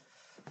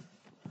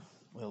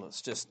Well,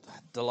 it's just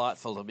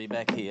delightful to be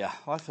back here.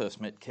 I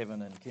first met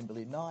Kevin and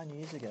Kimberly 9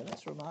 years ago.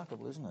 That's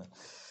remarkable, isn't it?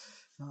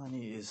 9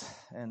 years.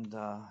 And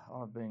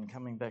I've been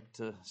coming back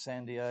to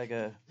San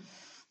Diego,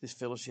 this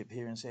fellowship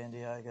here in San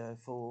Diego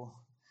for,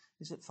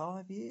 is it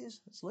 5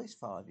 years? It's at least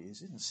 5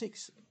 years, isn't it?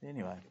 6.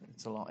 Anyway,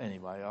 it's a lot.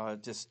 Anyway, I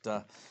just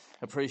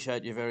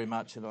appreciate you very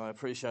much, and I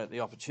appreciate the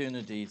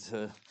opportunity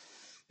to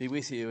be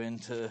with you and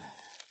to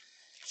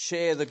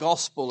share the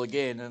gospel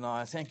again. And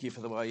I thank you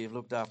for the way you've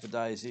looked after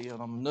Daisy,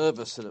 and I'm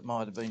nervous that it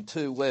might have been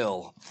too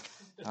well.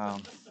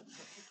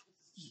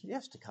 She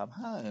has to come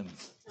home.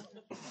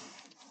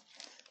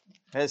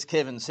 As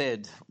Kevin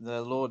said,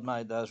 the Lord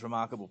made those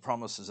remarkable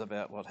promises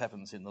about what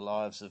happens in the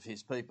lives of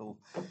his people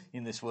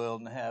in this world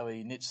and how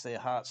he knits their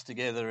hearts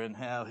together and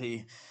how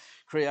he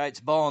creates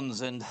bonds.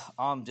 And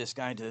I'm just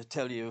going to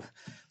tell you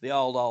the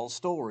old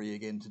story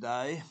again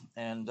today.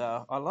 And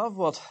I love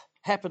what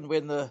happened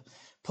when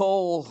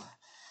Paul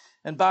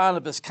and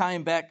Barnabas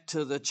came back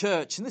to the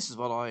church, and this is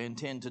what I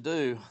intend to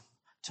do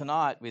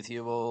tonight with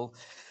you all.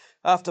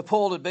 After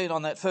Paul had been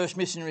on that first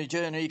missionary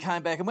journey, he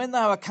came back, and when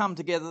they were come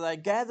together, they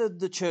gathered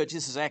the church.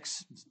 This is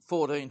Acts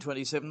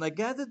 14:27. They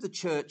gathered the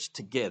church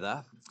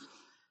together,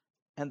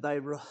 and they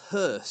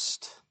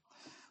rehearsed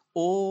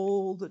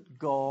all that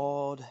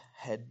God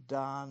had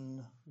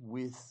done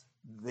with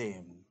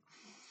them.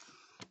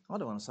 I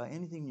don't want to say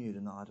anything new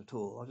tonight at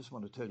all. I just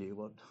want to tell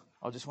you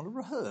I just want to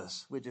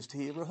rehearse. We're just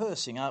here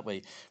rehearsing, aren't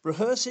we?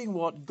 Rehearsing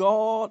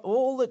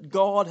all that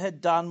God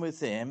had done with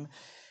them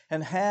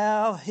and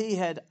how he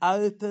had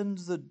opened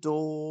the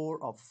door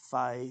of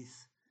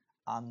faith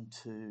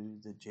unto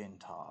the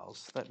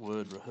Gentiles. That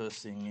word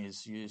rehearsing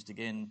is used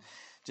again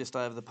just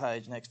over the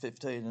page in Acts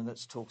 15, and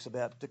it talks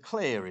about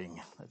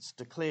declaring. It's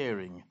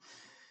declaring.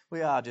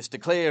 We are just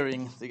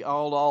declaring the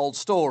old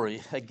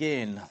story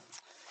again.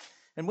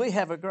 And we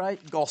have a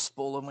great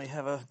gospel and we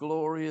have a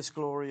glorious,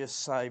 glorious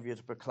Saviour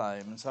to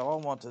proclaim. And so I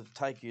want to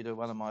take you to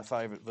one of my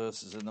favourite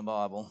verses in the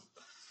Bible,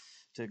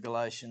 to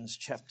Galatians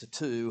chapter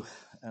 2.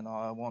 And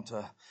I want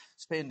to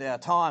spend our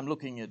time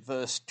looking at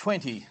verse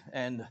 20.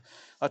 And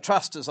I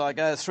trust as I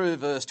go through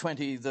verse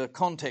 20, the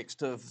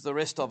context of the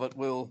rest of it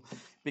will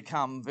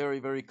become very,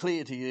 very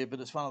clear to you.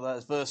 But it's one of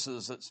those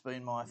verses that's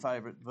been my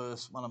favourite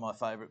verse, one of my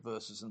favourite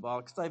verses in the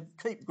Bible, because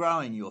they keep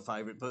growing, your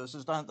favourite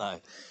verses, don't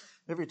they?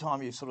 Every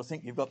time you sort of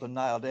think you've got them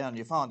nailed down,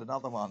 you find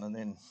another one,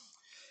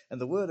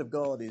 and the Word of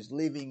God is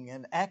living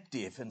and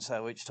active, and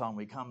so each time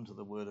we come to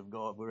the Word of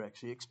God, we're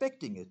actually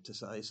expecting it to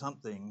say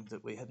something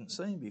that we hadn't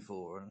seen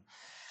before. And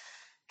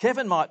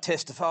Kevin might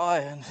testify,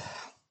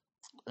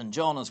 and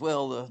John as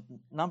well, the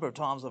number of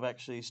times I've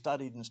actually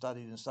studied, and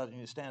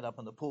you stand up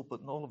in the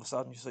pulpit, and all of a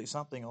sudden you see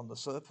something on the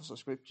surface of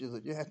Scripture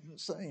that you hadn't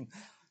seen,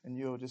 and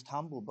you're just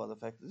humbled by the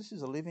fact that this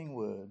is a living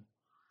Word.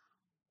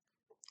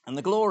 And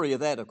the glory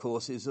of that, of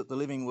course, is that the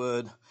living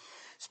word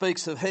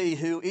speaks of he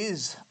who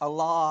is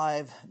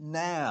alive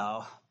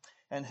now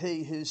and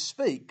he who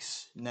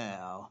speaks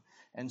now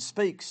and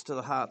speaks to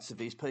the hearts of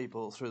his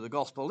people through the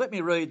gospel. Let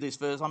me read this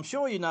verse. I'm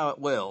sure you know it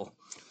well,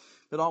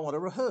 but I want to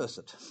rehearse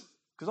it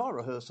because I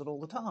rehearse it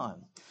all the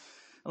time.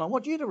 And I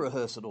want you to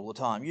rehearse it all the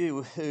time,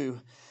 you who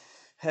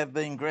have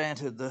been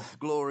granted the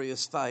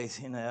glorious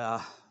faith in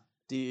our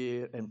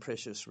dear and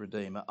precious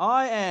Redeemer.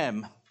 I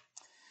am,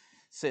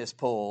 says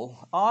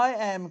Paul, I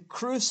am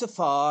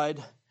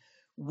crucified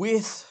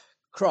with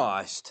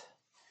Christ.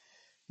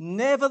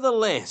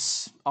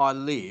 Nevertheless I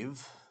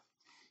live,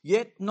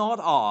 yet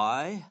not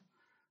I,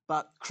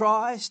 but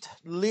Christ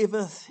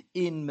liveth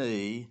in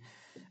me,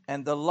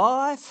 and the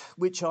life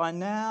which I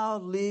now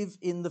live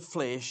in the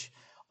flesh,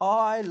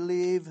 I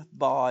live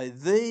by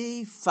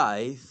the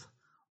faith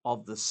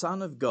of the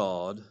Son of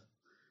God,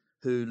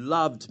 who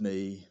loved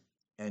me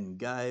and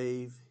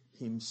gave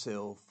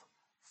himself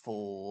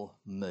for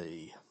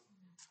me.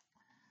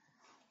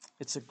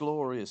 It's a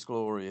glorious,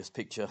 glorious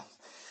picture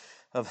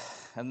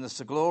and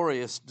it's a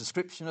glorious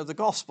description of the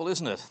gospel,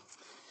 isn't it?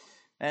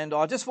 And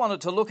I just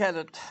wanted to look at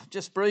it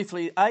just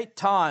briefly. 8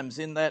 times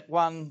in that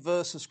one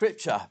verse of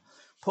Scripture,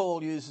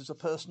 Paul uses a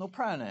personal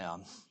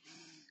pronoun.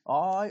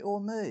 I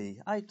or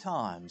me, 8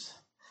 times.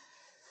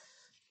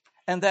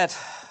 And that,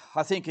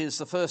 I think, is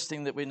the first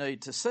thing that we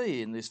need to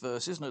see in this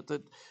verse, isn't it?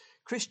 That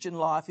Christian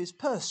life is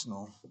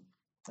personal.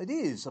 It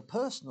is a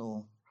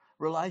personal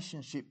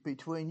relationship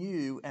between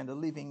you and a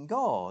living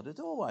God. It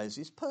always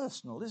is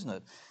personal, isn't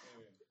it?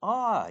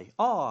 I.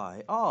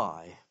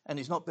 And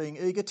he's not being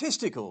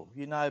egotistical.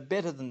 You know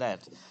better than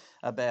that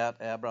about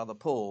our brother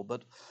Paul.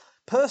 But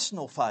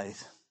personal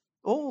faith,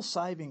 all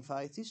saving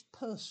faith is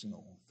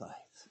personal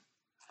faith.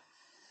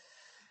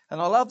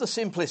 And I love the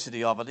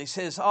simplicity of it. He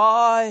says,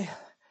 I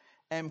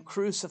am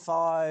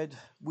crucified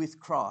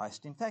with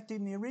Christ. In fact,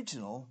 in the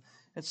original,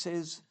 it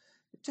says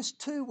just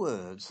 2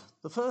 words.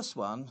 The first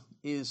one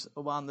is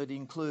one that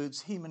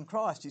includes him and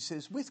Christ. He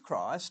says, with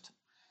Christ,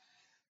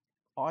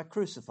 I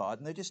crucified.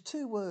 And they're just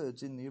 2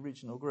 words in the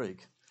original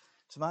Greek.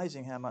 It's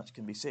amazing how much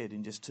can be said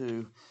in just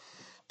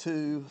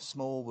two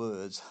small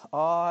words.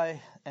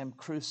 I am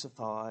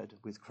crucified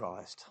with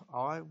Christ.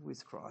 I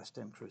with Christ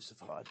am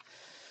crucified.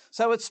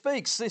 So it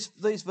speaks,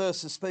 these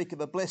verses speak of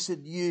a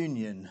blessed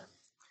union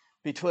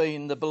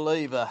between the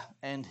believer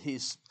and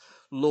his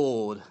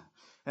Lord.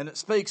 And it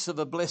speaks of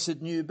a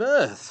blessed new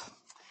birth.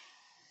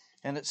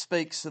 And it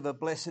speaks of a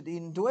blessed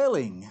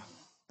indwelling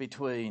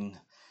between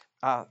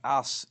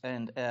us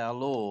and our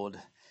Lord.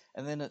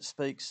 And then it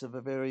speaks of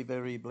a very,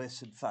 very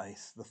blessed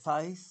faith. The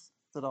faith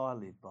that I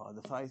live by,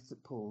 the faith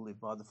that Paul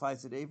lived by, the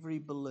faith that every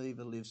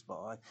believer lives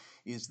by,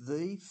 is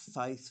the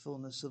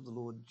faithfulness of the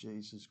Lord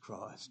Jesus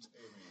Christ.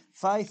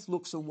 Faith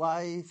looks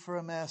away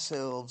from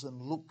ourselves and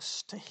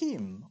looks to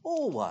him,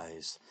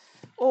 always,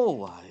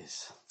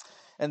 always.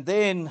 And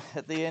then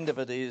at the end of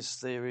it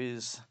there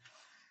is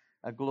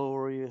a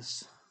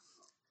glorious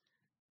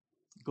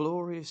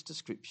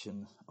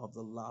description of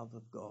the love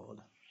of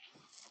God.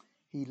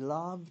 He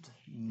loved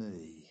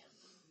me.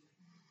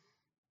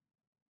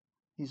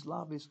 His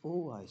love is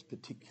always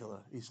particular.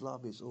 His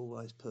love is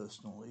always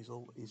personal.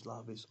 His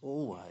love is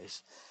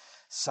always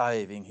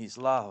saving. His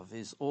love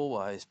is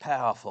always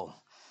powerful.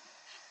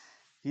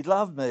 He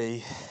loved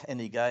me and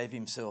he gave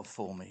himself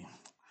for me.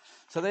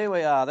 So there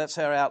we are. That's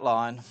our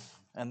outline.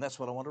 And that's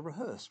what I want to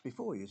rehearse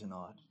before you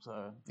tonight.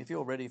 So if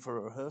you're ready for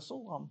a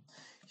rehearsal, I'm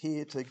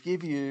here to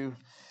give you,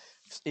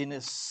 in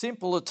as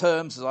simple a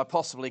terms as I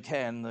possibly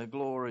can, the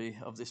glory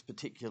of this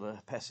particular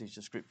passage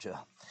of Scripture.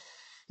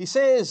 He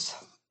says,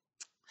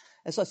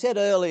 as I said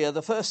earlier,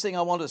 the first thing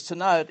I want us to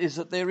note is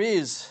that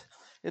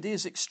it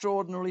is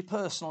extraordinarily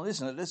personal,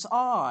 isn't it? It's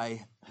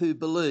I who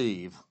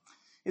believe.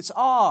 It's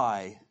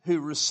I who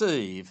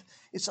receive.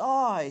 It's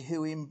I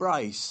who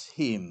embrace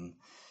him.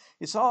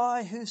 It's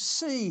I who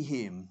see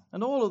him.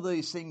 And all of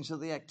these things are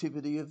the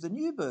activity of the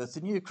new birth.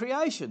 The new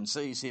creation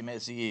sees him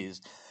as he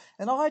is.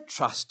 And I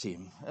trust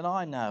him and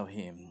I know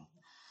him.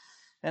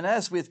 And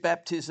as with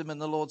baptism and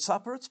the Lord's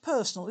Supper, it's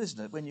personal,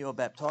 isn't it? When you're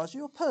baptised,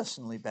 you're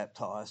personally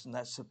baptised. And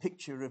that's a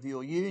picture of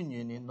your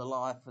union in the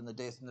life and the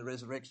death and the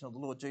resurrection of the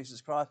Lord Jesus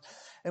Christ.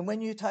 And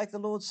when you take the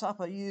Lord's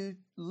Supper, you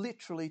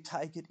literally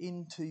take it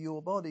into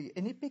your body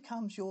and it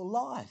becomes your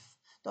life,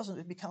 doesn't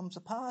it? It becomes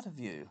a part of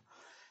you.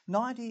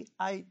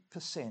 98%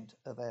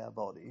 of our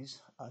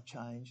bodies are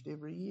changed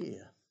every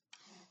year.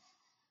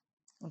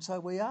 And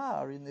so we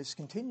are in this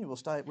continual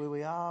state where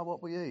we are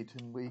what we eat,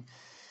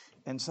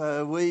 and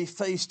so we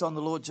feast on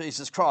the Lord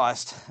Jesus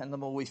Christ, and the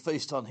more we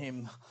feast on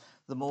him,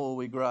 the more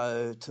we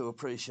grow to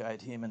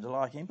appreciate him and to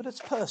like him. But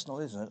it's personal,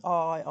 isn't it?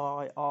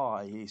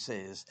 I, he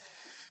says.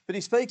 But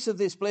he speaks of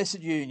this blessed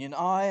union.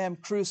 I am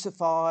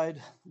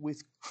crucified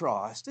with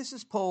Christ. This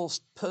is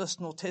Paul's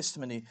personal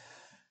testimony.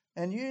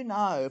 And you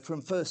know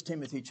from 1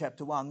 Timothy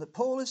chapter 1 that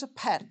Paul is a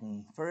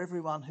pattern for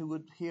everyone who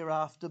would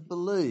hereafter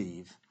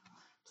believe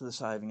to the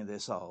saving of their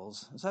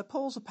souls. And so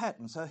Paul's a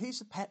pattern. So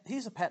he's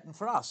a pattern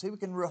for us. We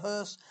can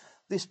rehearse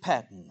this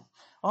pattern.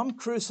 I'm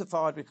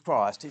crucified with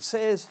Christ. It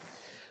says,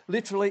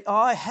 literally,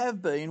 I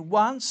have been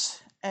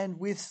once and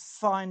with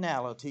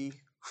finality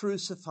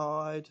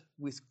crucified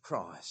with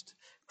Christ.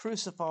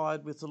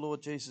 Crucified with the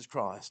Lord Jesus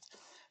Christ.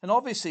 And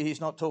obviously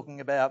he's not talking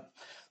about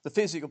the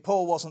physical.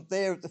 Paul wasn't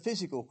there at the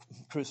physical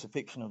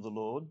crucifixion of the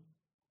Lord.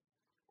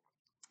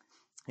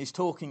 He's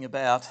talking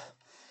about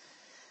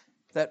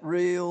that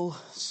real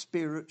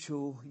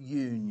spiritual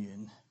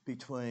union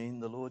between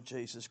the Lord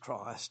Jesus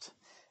Christ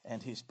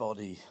and his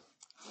body.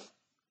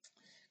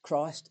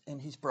 Christ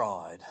and his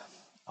bride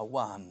are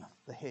one.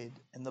 The head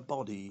and the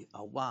body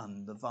are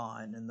one. The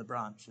vine and the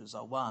branches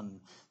are one.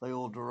 They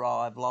all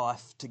derive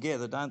life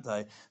together, don't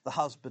they? The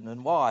husband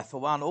and wife are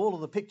one. All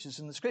of the pictures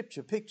in the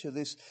Scripture picture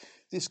this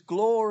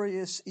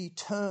glorious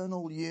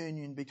eternal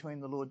union between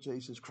the Lord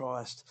Jesus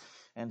Christ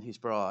and his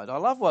bride. I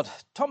love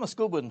what Thomas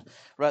Goodwin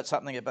wrote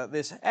something about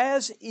this.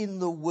 As in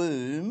the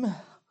womb,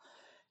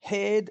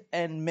 head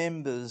and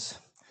members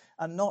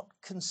are not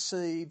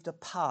conceived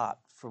apart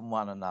from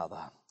one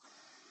another,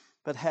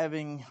 but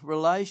having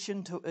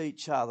relation to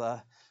each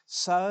other,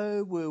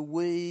 so were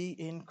we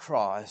in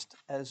Christ,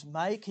 as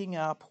making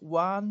up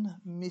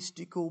one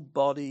mystical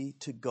body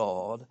to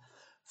God,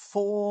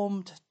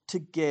 formed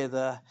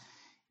together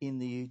in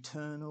the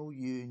eternal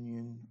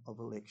union of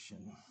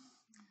election.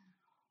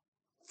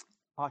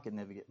 I can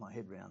never get my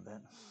head round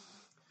that.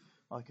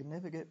 I can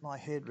never get my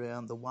head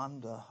round the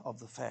wonder of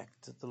the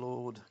fact that the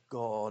Lord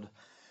God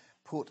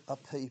put a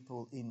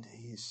people into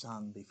his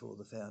Son before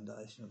the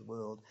foundation of the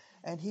world,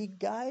 and he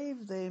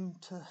gave them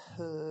to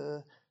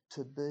her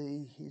to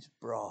be his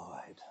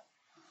bride.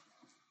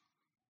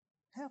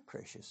 How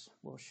precious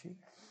was she?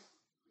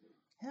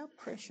 How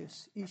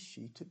precious is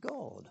she to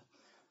God?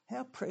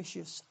 How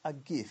precious a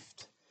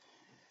gift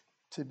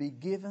to be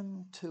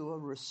given to a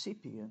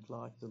recipient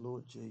like the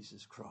Lord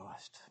Jesus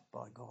Christ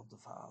by God the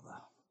Father.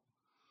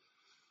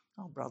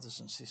 Oh, brothers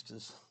and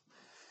sisters,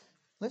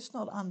 let's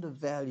not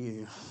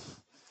undervalue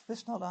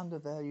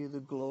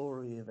the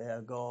glory of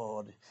our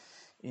God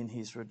in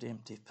his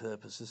redemptive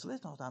purposes.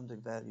 Let's not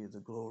undervalue the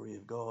glory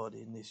of God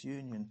in this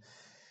union.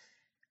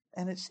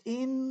 And it's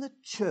in the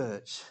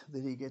church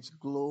that he gets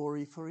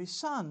glory for his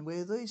Son,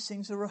 where these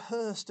things are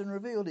rehearsed and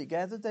revealed. He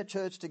gathered that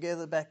church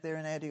together back there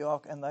in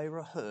Antioch, and they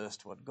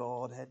rehearsed what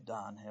God had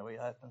done, how he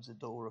opens the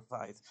door of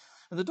faith.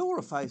 And the door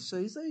of faith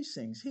sees these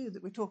things here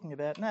that we're talking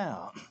about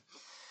now.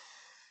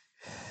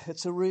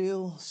 It's a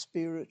real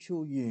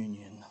spiritual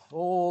union.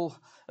 All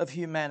of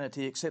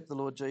humanity, except the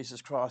Lord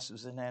Jesus Christ,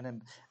 was in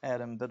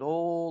Adam, but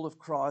all of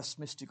Christ's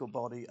mystical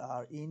body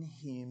are in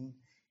him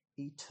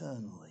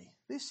eternally.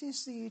 This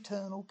is the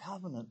eternal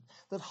covenant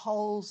that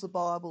holds the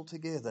Bible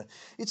together.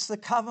 It's the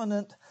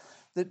covenant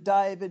that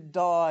David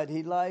died.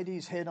 He laid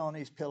his head on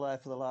his pillow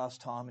for the last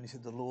time and he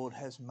said, "The Lord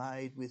has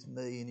made with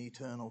me an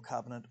eternal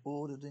covenant,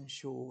 ordered and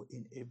sure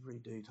in every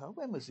detail."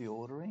 When was the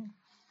ordering?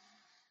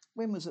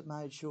 When was it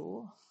made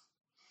sure?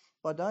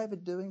 By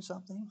David doing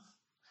something?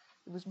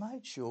 It was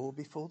made sure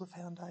before the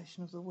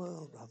foundation of the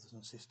world, brothers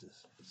and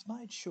sisters. It's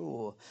made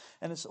sure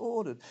and it's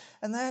ordered.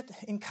 And that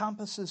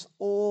encompasses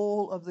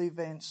all of the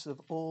events of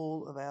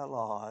all of our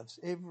lives.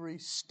 Every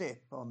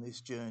step on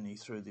this journey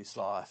through this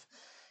life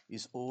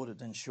is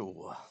ordered and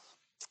sure.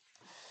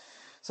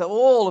 So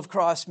all of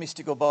Christ's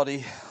mystical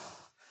body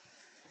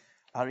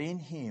are in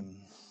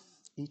him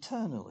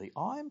eternally.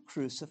 I am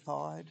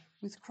crucified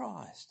with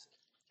Christ.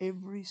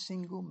 Every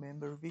single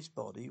member of his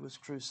body was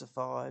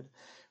crucified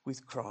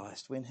with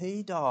Christ. When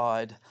he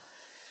died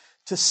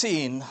to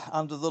sin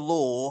under the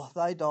law,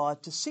 they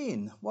died to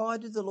sin. Why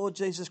did the Lord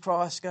Jesus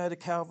Christ go to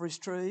Calvary's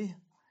tree?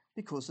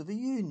 Because of a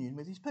union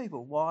with his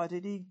people.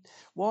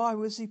 Why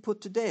was he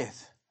put to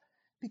death?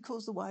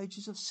 Because the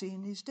wages of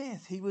sin is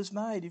death. He was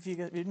made, if you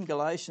get in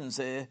Galatians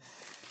there,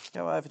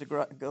 go over to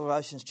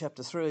Galatians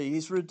chapter 3,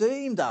 he's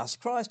redeemed us.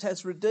 Christ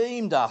has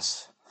redeemed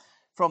us.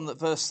 From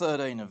verse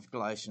 13 of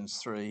Galatians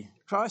 3.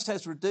 Christ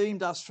has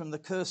redeemed us from the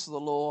curse of the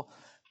law,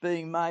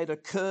 being made a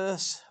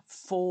curse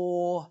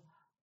for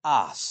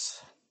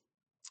us.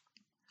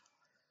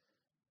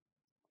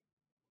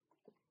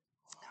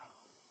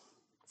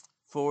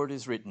 For it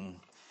is written,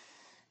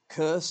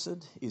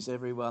 "Cursed is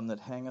everyone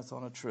that hangeth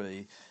on a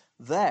tree,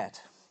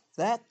 that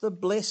the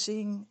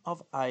blessing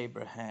of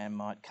Abraham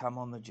might come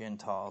on the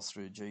Gentiles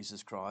through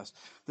Jesus Christ,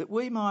 that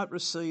we might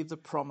receive the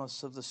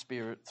promise of the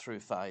Spirit through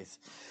faith."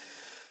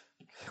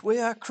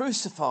 We are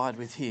crucified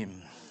with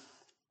him.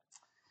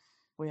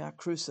 We are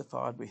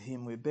crucified with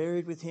him. We're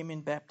buried with him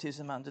in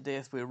baptism unto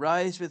death. We're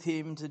raised with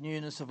him to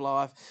newness of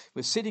life.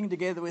 We're sitting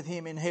together with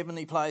him in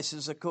heavenly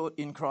places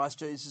in Christ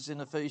Jesus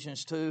in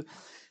Ephesians 2.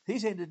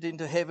 He's entered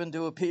into heaven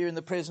to appear in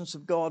the presence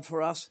of God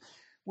for us.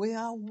 We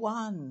are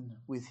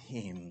one with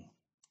him.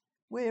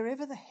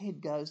 Wherever the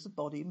head goes, the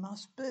body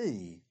must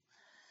be.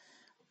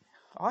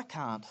 I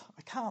can't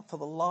for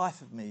the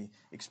life of me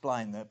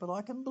explain that, but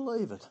I can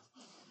believe it.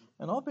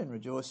 And I've been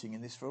rejoicing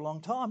in this for a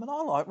long time, and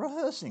I like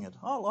rehearsing it.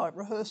 I like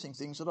rehearsing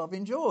things that I've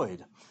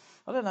enjoyed.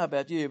 I don't know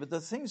about you, but the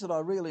things that I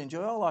really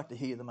enjoy, I like to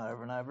hear them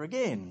over and over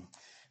again.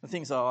 The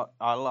things I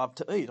love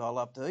to eat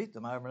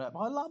them over and over.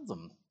 I love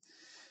them.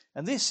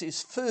 And this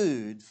is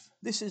food.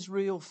 This is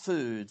real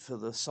food for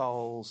the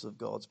souls of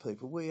God's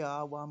people. We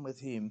are one with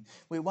him.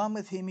 We're one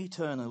with him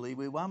eternally.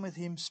 We're one with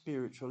him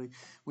spiritually.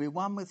 We're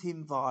one with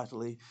him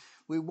vitally.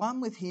 We're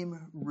one with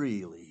him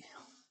really.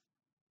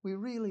 We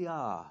really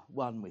are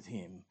one with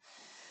him.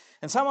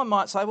 And someone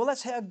might say, well,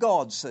 that's how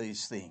God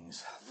sees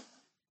things.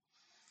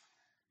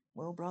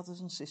 Well, brothers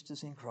and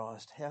sisters in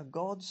Christ, how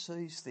God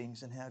sees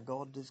things and how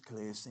God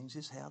declares things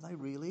is how they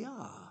really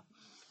are.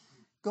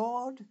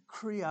 God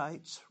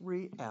creates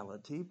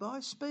reality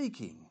by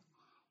speaking.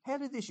 How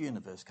did this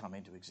universe come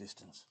into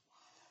existence?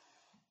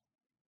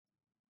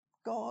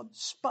 God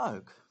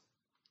spoke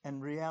and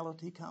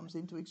reality comes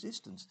into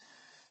existence.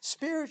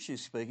 Spiritually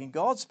speaking,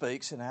 God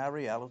speaks and our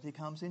reality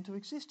comes into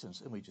existence,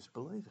 and we just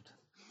believe it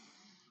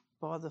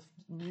by the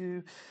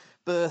new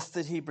birth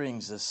that he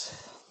brings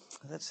us.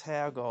 That's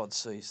how God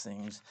sees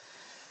things.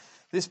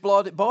 This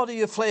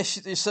body of flesh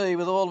that you see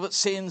with all of its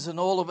sins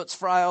and all of its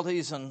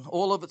frailties and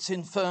all of its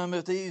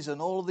infirmities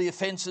and all of the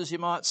offences you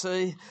might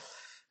see,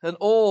 and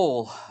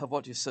all of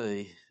what you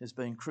see has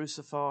been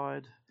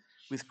crucified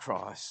with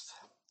Christ.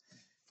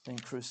 Been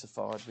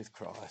crucified with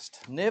Christ.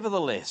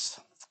 Nevertheless,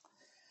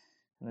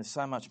 and there's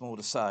so much more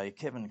to say.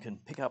 Kevin can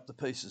pick up the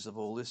pieces of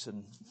all this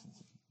and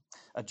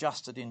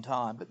adjust it in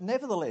time. But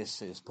nevertheless,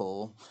 says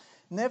Paul,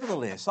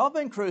 nevertheless, I've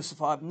been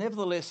crucified,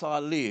 nevertheless I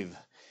live.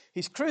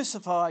 He's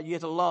crucified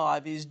yet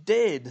alive. He's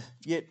dead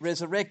yet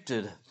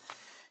resurrected.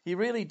 He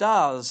really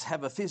does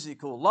have a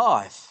physical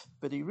life,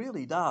 but he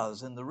really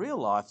does. And the real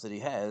life that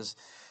he has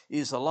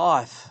is a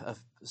life, a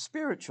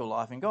spiritual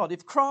life in God.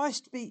 If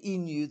Christ be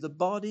in you, the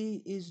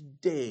body is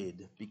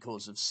dead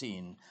because of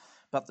sin,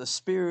 but the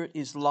spirit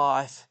is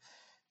life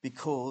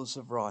because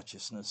of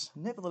righteousness.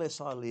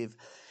 Nevertheless I live,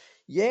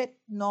 yet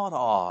not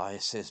I,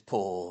 says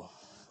Paul.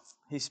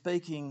 He's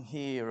speaking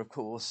here, of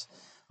course,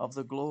 of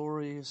the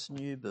glorious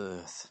new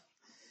birth.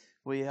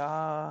 We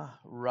are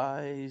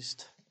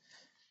raised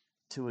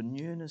to a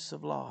newness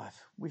of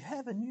life. We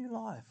have a new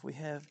life. We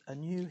have a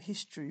new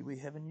history. We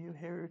have a new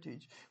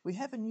heritage. We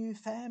have a new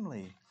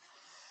family.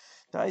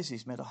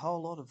 Daisy's met a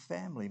whole lot of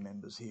family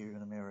members here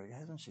in America,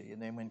 hasn't she?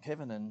 And then when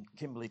Kevin and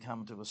Kimberly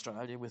come to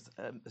Australia with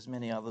as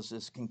many others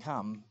as can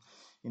come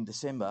in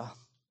December,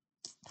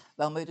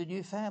 they'll meet a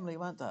new family,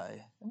 won't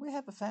they? And we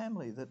have a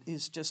family that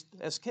is just,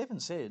 as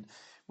Kevin said,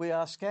 we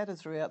are scattered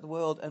throughout the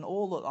world, and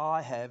all that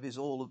I have is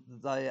all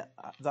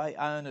they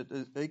own it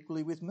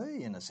equally with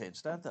me, in a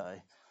sense, don't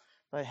they?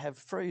 They have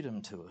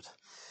freedom to it.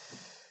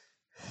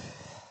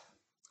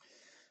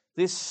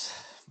 This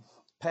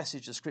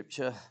passage of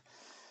Scripture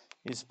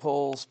is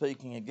Paul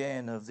speaking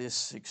again of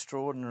this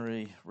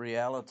extraordinary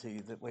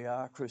reality that we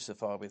are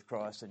crucified with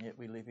Christ and yet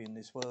we live in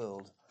this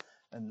world.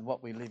 And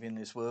what we live in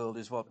this world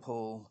is what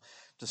Paul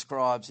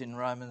describes in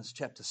Romans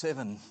chapter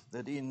 7,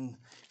 that in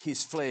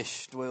his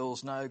flesh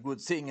dwells no good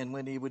thing, and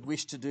when he would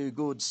wish to do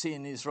good,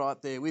 sin is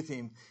right there with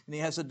him. And he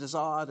has a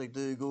desire to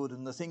do good,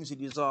 and the things he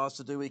desires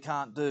to do he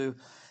can't do.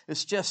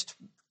 It's just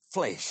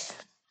flesh.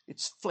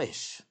 It's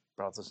flesh,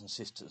 brothers and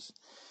sisters.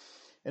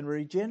 And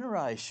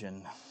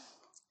regeneration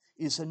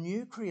is a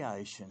new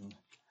creation.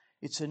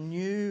 It's a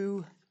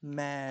new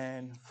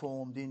man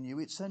formed in you.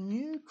 It's a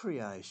new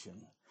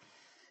creation.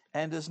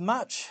 And as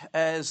much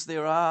as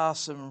there are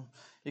some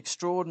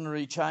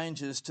extraordinary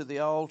changes to the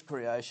old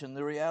creation,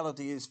 the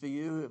reality is for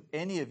you,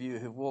 any of you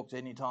who've walked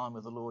any time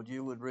with the Lord,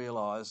 you would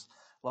realise,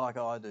 like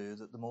I do,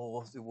 that the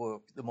more you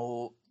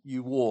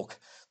walk,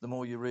 the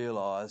more you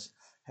realise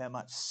how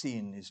much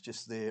sin is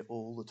just there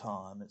all the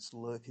time. It's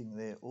lurking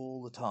there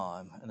all the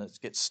time, and it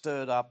gets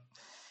stirred up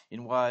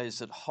in ways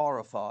that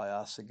horrify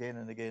us again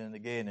and again and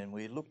again. And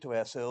we look to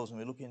ourselves and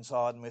we look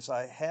inside and we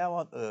say, how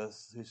on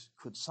earth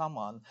could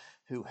someone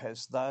who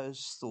has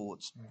those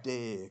thoughts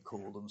dare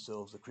call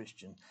themselves a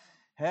Christian?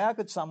 How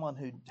could someone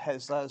who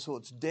has those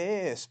thoughts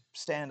dare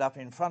stand up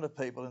in front of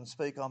people and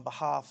speak on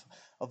behalf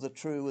of the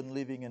true and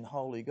living and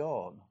holy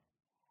God?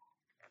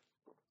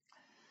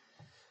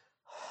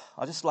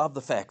 I just love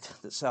the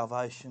fact that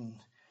salvation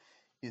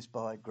is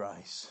by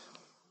grace.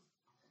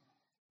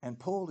 And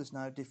Paul is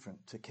no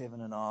different to Kevin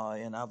and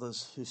I and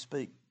others who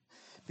speak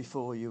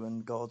before you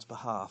in God's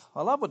behalf.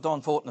 I love what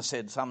Don Fortner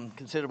said some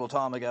considerable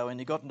time ago, and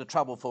he got into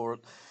trouble for it,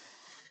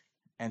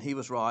 and he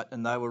was right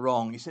and they were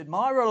wrong. He said,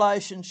 my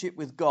relationship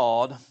with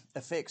God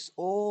affects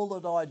all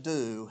that I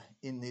do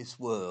in this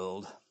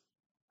world,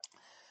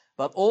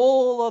 but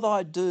all that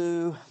I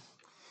do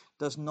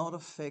does not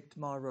affect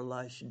my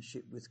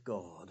relationship with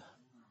God.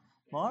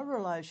 My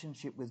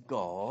relationship with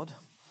God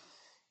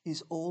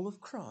is all of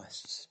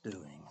Christ's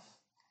doing.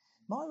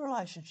 My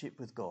relationship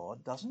with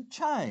God doesn't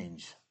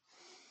change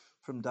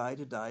from day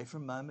to day,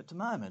 from moment to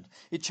moment.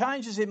 It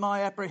changes in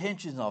my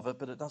apprehension of it,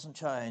 but it doesn't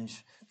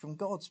change from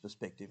God's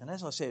perspective. And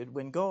as I said,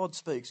 when God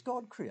speaks,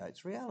 God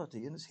creates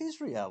reality, and it's his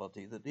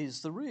reality that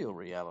is the real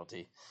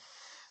reality.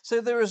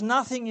 So there is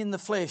nothing in the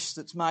flesh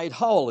that's made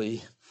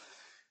holy,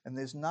 and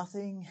there's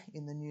nothing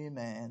in the new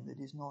man that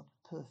is not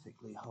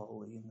perfectly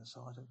holy in the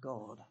sight of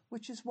God,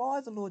 which is why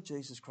the Lord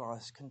Jesus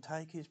Christ can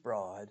take his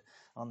bride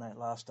on that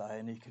last day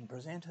and he can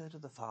present her to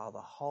the Father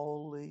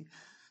holy,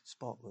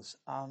 spotless,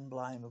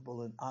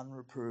 unblameable and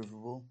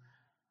unreprovable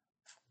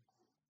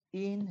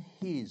in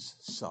his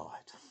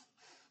sight.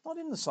 Not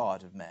in the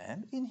sight of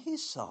man, in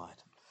his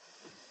sight.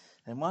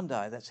 And one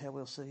day that's how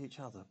we'll see each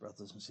other,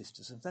 brothers and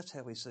sisters. And if that's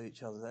how we see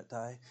each other that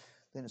day,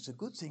 then it's a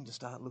good thing to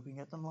start looking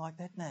at them like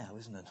that now,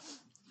 isn't it?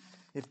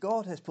 If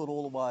God has put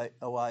away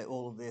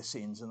all of their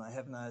sins and they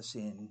have no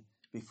sin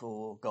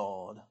before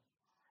God,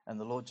 and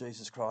the Lord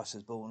Jesus Christ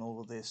has borne all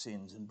of their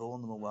sins and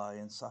borne them away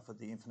and suffered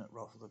the infinite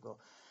wrath of God,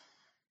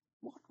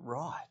 what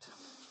right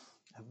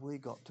have we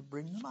got to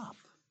bring them up,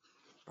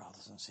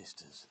 brothers and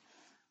sisters?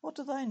 What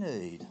do they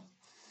need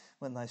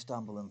when they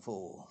stumble and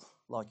fall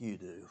like you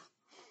do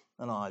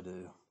and I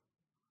do?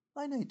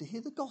 They need to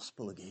hear the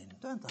gospel again,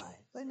 don't they?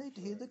 They need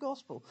to hear the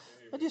gospel.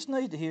 They just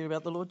need to hear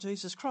about the Lord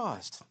Jesus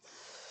Christ.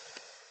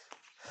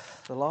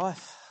 The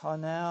life I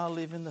now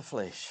live in the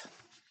flesh.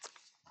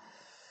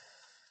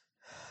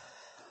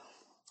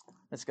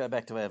 Let's go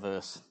back to our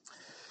verse.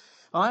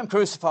 I am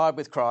crucified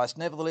with Christ,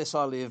 nevertheless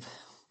I live.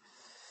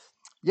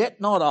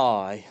 Yet not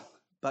I,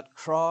 but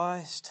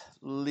Christ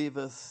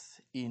liveth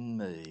in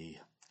me.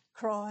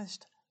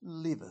 Christ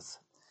liveth.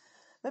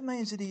 That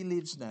means that he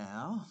lives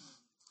now.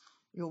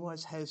 He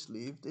always has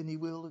lived and he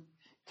will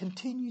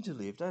continue to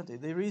live, don't they?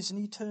 There is an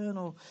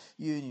eternal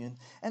union.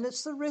 And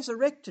it's the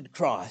resurrected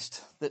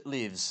Christ that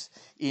lives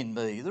in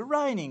me, the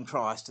reigning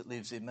Christ that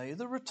lives in me,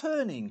 the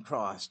returning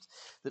Christ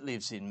that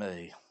lives in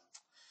me.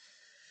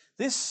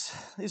 This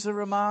is a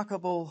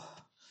remarkable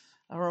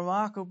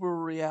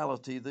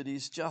reality that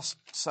is just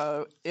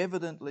so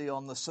evidently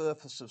on the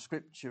surface of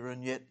Scripture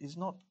and yet is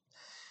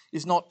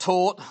not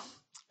taught,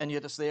 and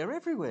yet it's there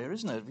everywhere,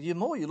 isn't it? The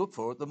more you look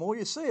for it, the more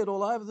you see it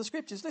all over the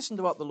Scriptures. Listen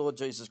to what the Lord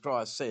Jesus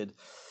Christ said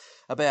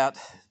about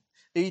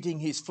eating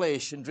his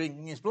flesh and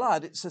drinking his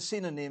blood. It's a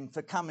synonym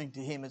for coming to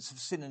him. It's a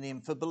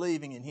synonym for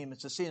believing in him.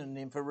 It's a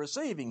synonym for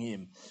receiving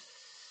him.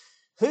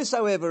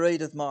 Whosoever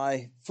eateth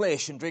my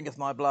flesh and drinketh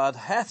my blood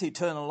hath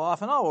eternal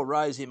life, and I will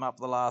raise him up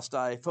the last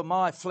day. For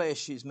my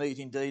flesh is meat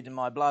indeed, and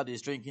my blood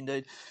is drink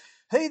indeed.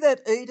 He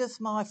that eateth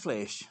my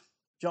flesh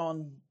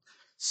John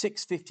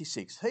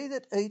 6:56. He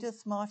that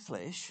eateth my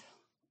flesh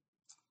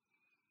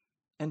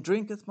and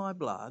drinketh my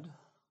blood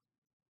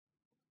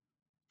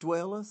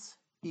dwelleth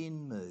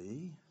in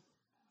me,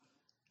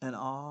 and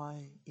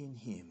I in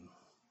him.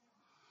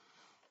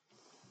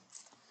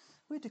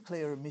 We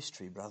declare a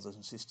mystery, brothers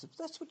and sisters.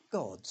 That's what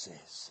God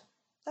says.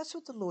 That's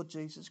what the Lord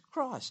Jesus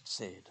Christ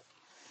said.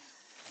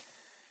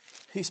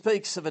 He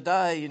speaks of a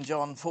day in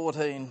John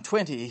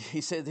 14:20.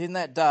 He said in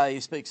that day, he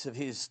speaks of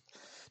his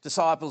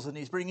disciples and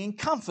he's bringing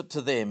comfort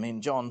to them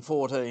in John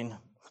 14,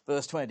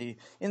 verse 20.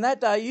 In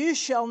that day you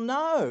shall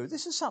know,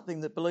 this is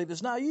something that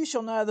believers know, you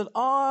shall know that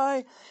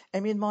I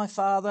am in my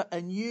Father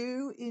and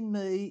you in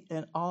me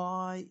and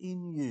I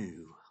in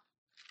you.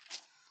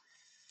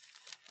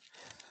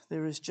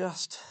 There is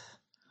just,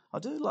 I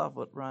do love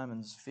what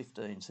Romans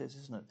 15 says,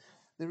 isn't it?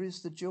 There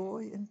is the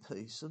joy and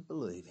peace of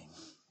believing.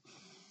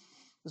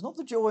 There's not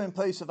the joy and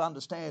peace of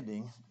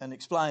understanding and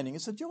explaining.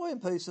 It's the joy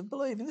and peace of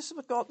believing. This is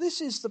what God,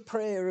 this is the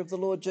prayer of the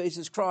Lord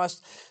Jesus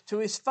Christ to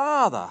his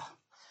Father.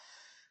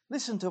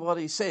 Listen to what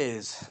he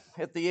says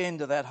at the end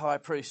of that high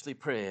priestly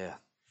prayer.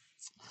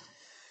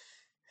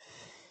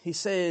 He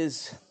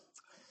says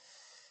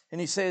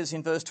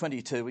in verse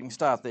 22, we can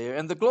start there,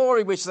 and the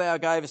glory which thou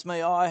gavest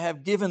me I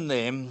have given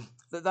them,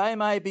 that they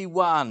may be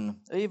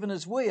one, even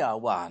as we are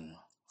one.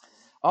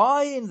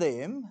 I in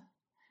them,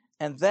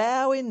 and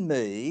thou in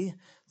me,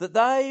 that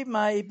they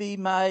may be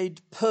made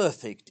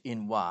perfect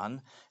in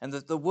one, and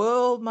that the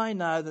world may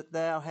know that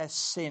thou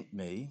hast sent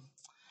me,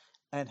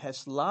 and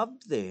hast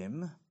loved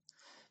them,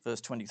 verse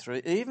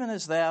 23, even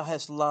as thou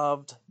hast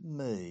loved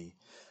me.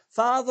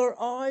 Father,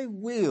 I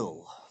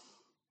will.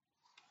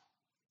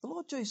 The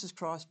Lord Jesus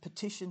Christ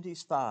petitioned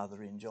his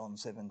Father in John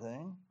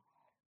 17.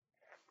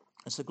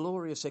 It's a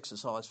glorious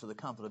exercise for the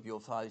comfort of your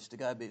faith to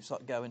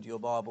go into your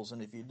Bibles,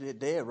 and if you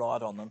dare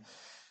write on them,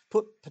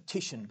 put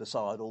petition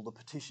beside all the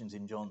petitions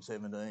in John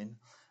 17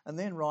 and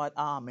then write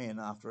amen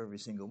after every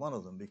single one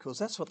of them, because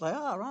that's what they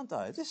are, aren't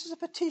they? This is a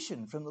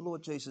petition from the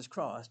Lord Jesus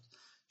Christ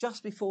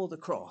just before the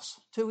cross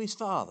to his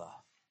Father.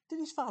 Did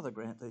his Father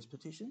grant these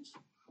petitions?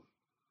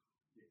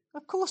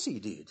 Of course he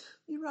did.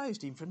 He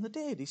raised him from the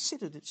dead. He's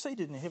seated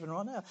in heaven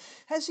right now.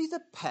 Has he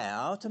the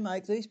power to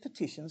make these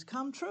petitions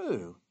come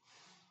true?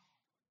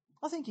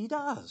 I think he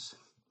does.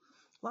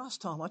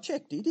 Last time I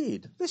checked, he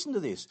did. Listen to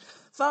this.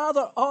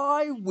 Father,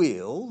 I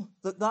will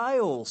that they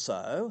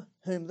also,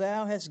 whom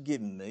thou hast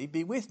given me,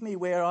 be with me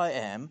where I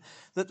am,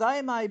 that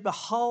they may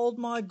behold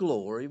my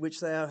glory which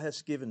thou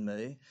hast given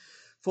me.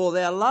 For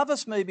thou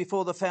lovest me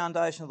before the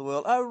foundation of the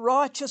world. O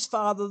righteous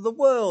Father, the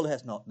world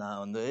hath not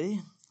known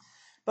thee,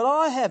 but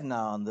I have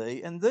known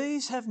thee, and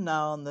these have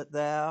known that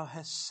thou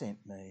hast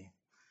sent me.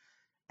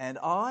 And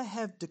I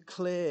have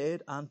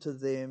declared unto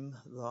them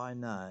thy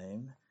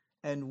name,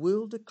 and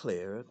will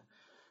declare it,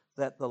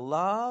 that the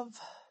love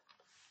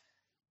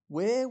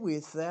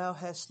wherewith thou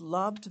hast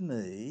loved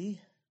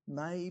me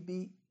may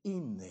be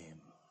in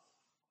them.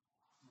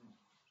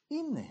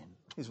 In them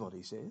is what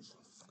he says.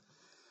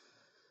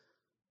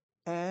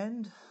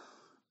 And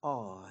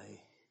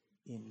I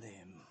in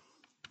them.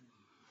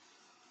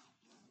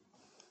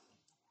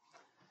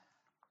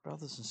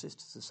 Brothers and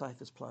sisters, the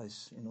safest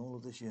place in all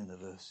of this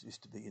universe is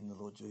to be in the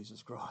Lord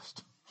Jesus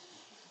Christ.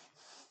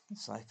 The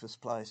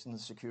safest place and the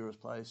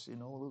securest place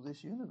in all of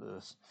this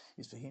universe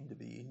is for him to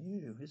be in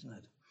you, isn't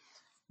it?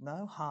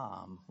 No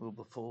harm will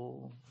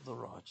befall the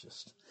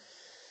righteous.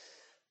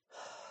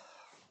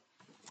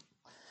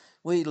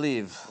 We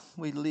live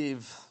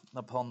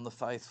upon the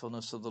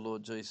faithfulness of the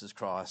Lord Jesus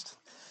Christ.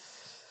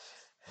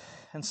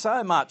 And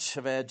so much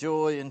of our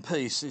joy and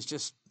peace is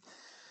just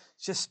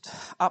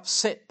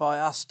upset by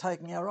us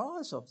taking our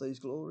eyes off these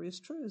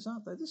glorious truths,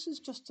 aren't they? This is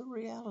just the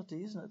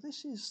reality, isn't it?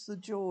 This is the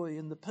joy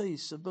and the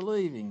peace of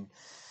believing.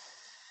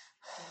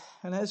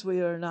 And as we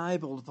are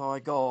enabled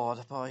by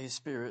God, by his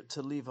Spirit,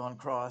 to live on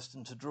Christ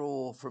and to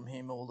draw from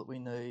him all that we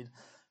need,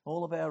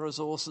 all of our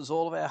resources,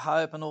 all of our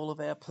hope and all of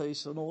our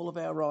peace and all of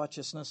our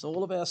righteousness,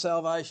 all of our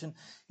salvation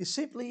is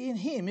simply in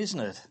him,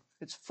 isn't it?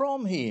 It's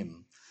from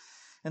him.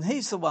 And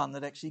he's the one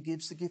that actually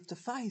gives the gift of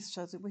faith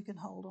so that we can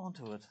hold on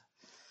to it.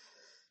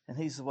 And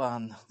he's the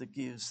one that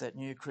gives that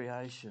new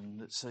creation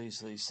that sees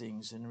these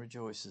things and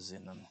rejoices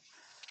in them.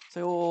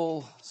 So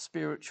all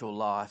spiritual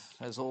life,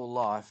 as all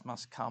life,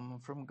 must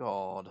come from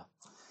God.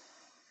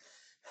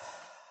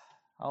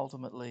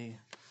 Ultimately,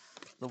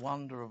 the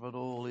wonder of it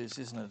all is,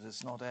 isn't it?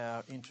 It's not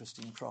our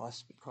interest in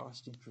Christ, but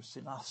Christ's interest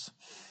in us.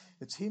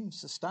 It's him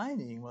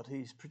sustaining what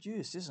he's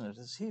produced, isn't it?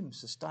 It's him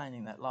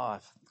sustaining that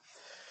life.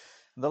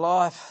 The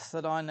life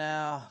that I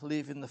now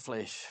live in the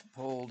flesh,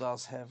 Paul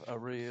does have a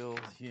real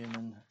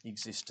human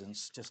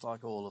existence, just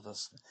like all of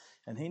us.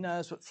 And he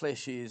knows what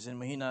flesh is,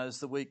 and he knows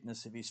the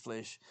weakness of his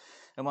flesh.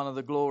 And one of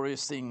the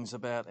glorious things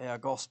about our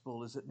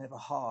gospel is it never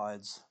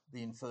hides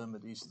the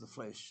infirmities of the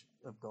flesh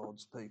of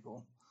God's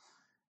people.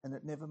 And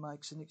it never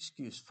makes an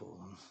excuse for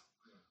them,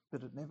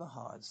 but it never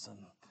hides them.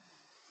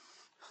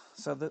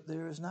 So that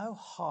there is no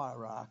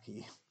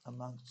hierarchy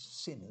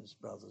amongst sinners,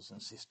 brothers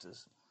and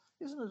sisters.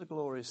 Isn't it a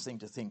glorious thing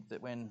to think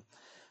that when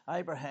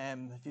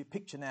Abraham, if you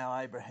picture now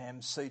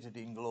Abraham seated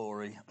in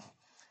glory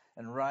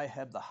and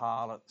Rahab the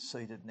harlot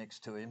seated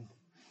next to him,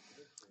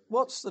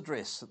 what's the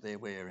dress that they're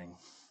wearing?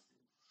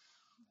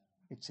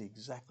 It's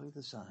exactly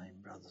the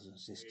same, brothers and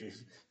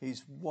sisters.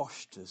 He's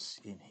washed us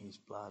in his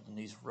blood and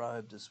he's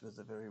robed us with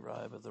the very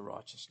robe of the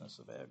righteousness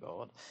of our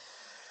God.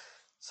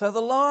 So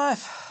the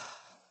life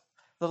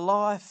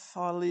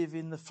I live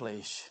in the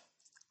flesh,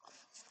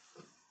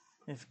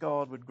 if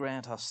God would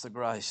grant us the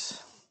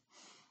grace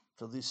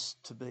for this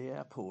to be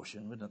our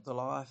portion, wouldn't it? The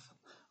life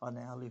I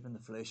now live in the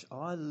flesh,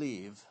 I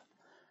live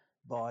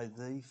by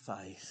the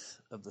faith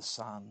of the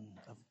Son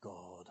of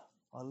God.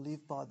 I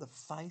live by the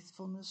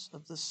faithfulness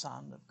of the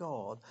Son of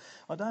God.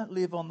 I don't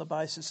live on the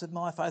basis of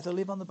my faith. I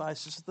live on the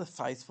basis of the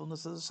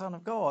faithfulness of the Son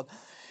of God.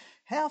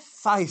 How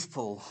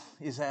faithful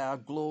is our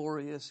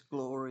glorious,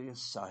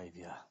 glorious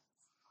Saviour.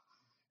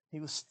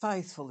 He was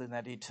faithful in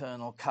that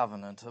eternal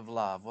covenant of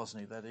love,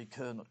 wasn't he? That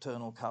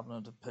eternal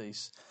covenant of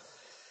peace.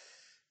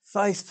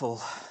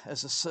 Faithful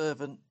as a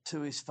servant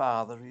to his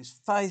Father. He's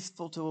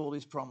faithful to all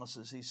his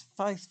promises. He's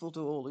faithful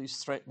to all his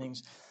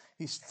threatenings.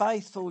 He's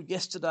faithful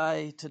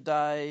yesterday,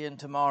 today and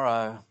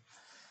tomorrow.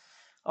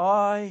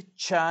 I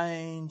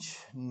change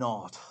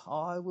not.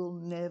 I will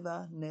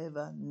never,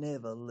 never,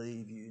 never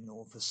leave you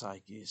nor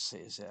forsake you,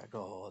 says our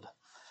God.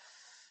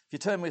 If you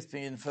turn with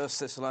me in 1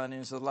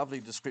 Thessalonians, a lovely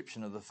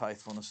description of the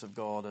faithfulness of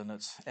God and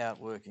its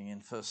outworking in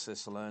 1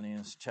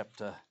 Thessalonians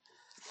chapter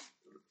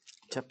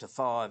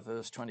 5,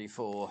 verse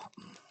 24.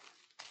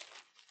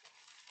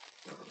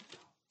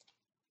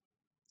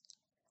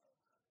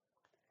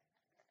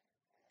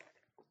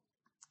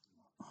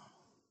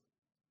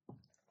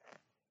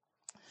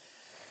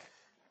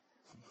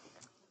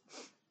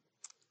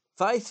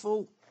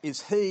 Faithful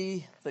is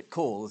he that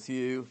calleth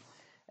you,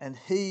 and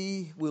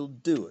he will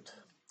do it.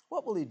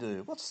 What will he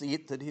do? What's the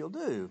it that he'll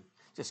do?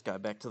 Just go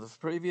back to the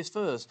previous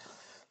verse.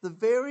 The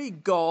very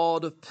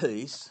God of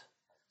peace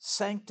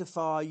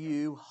sanctify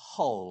you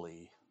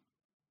wholly.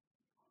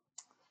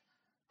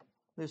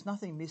 There's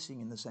nothing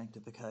missing in the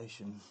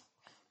sanctification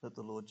that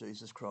the Lord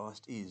Jesus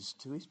Christ is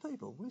to his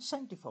people. We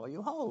sanctify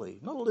you wholly,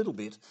 not a little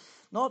bit,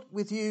 not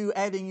with you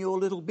adding your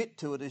little bit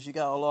to it as you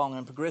go along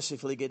and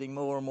progressively getting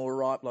more and more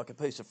ripe like a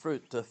piece of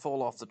fruit to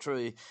fall off the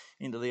tree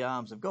into the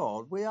arms of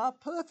God. We are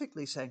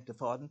perfectly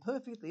sanctified and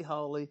perfectly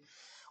holy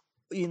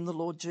in the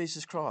Lord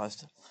Jesus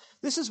Christ.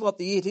 This is what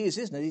the it is,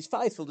 isn't it? He's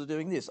faithful to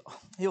doing this.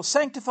 He'll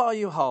sanctify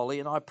you wholly,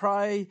 and I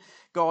pray,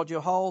 God, your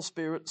whole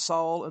spirit,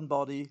 soul and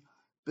body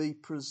be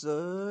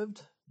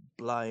preserved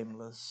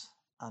blameless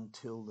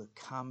until the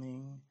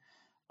coming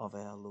of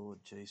our Lord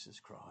Jesus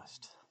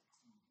Christ.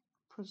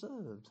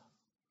 Preserved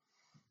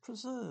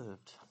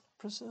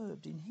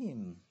in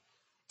him.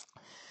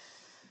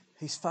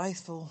 He's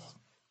faithful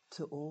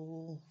to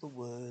all the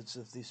words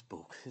of this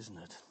book, isn't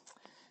it?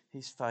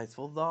 He's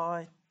faithful.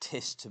 Thy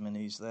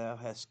testimonies thou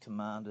hast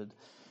commanded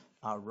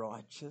are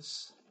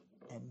righteous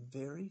and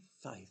very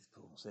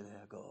faithful, said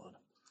our God.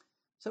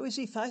 So is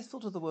he faithful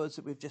to the words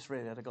that we've just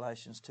read out of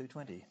Galatians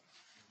 2:20?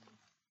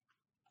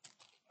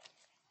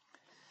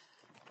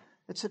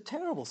 It's a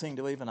terrible thing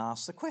to even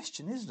ask the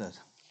question, isn't it?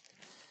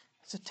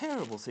 It's a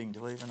terrible thing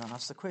to even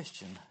ask the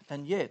question.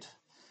 And yet,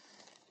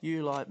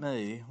 you, like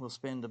me, will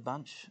spend a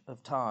bunch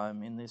of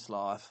time in this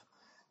life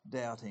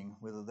doubting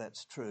whether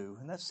that's true.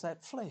 And that's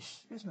that flesh,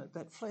 isn't it?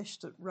 That flesh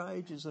that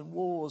rages and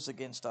wars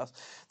against us.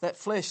 That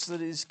flesh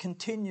that is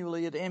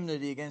continually at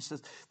enmity against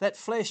us. That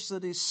flesh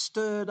that is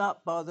stirred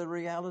up by the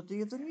reality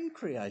of the new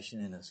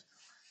creation in us.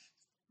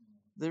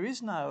 There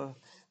is no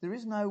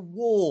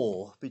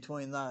war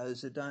between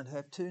those who don't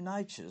have two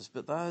natures,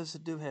 but those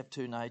that do have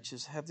two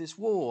natures have this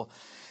war.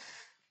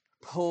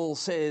 Paul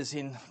says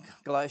in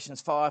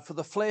Galatians 5, for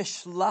the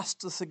flesh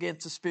lusteth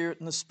against the spirit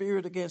and the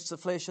spirit against the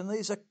flesh, and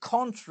these are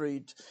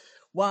contrary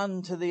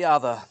one to the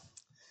other,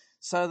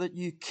 so that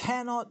you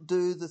cannot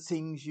do the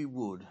things you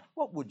would.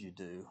 What would you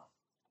do?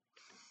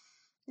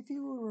 If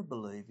you were a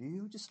believer,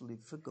 you would just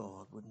live for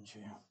God, wouldn't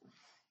you?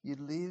 You'd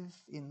live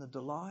in the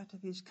delight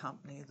of his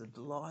company, the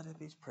delight of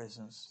his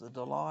presence, the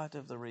delight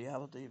of the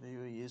reality of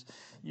who he is.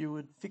 You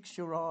would fix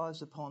your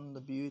eyes upon the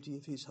beauty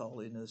of his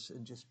holiness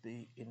and just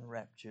be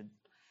enraptured.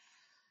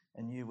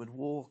 And you would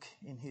walk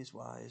in his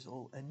ways,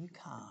 and you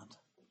can't,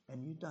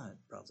 and you don't,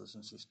 brothers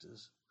and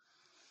sisters.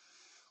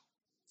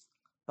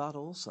 But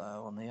also,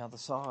 on the other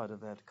side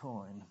of that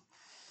coin,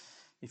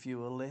 if you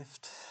were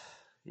left,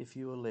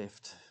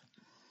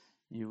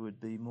 you would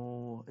be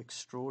more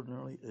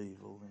extraordinarily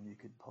evil than you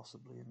could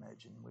possibly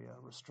imagine. We are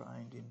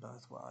restrained in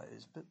both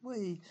ways. But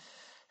we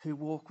who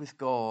walk with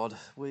God,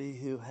 we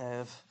who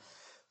have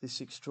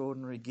this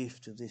extraordinary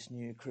gift of this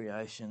new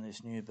creation,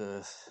 this new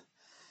birth,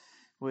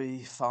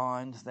 we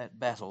find that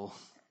battle,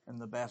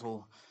 and the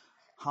battle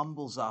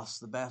humbles us,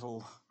 the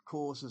battle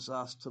causes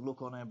us to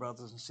look on our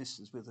brothers and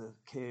sisters with a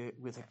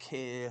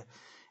care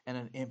and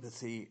an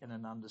empathy and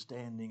an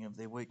understanding of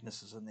their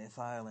weaknesses and their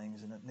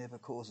failings, and it never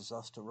causes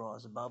us to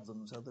rise above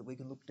them so that we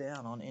can look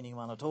down on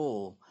anyone at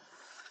all.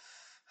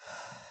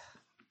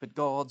 But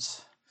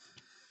God's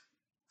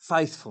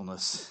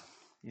faithfulness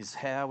is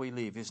how we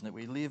live, isn't it?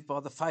 We live by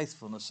the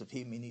faithfulness of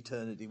him in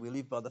eternity. We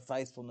live by the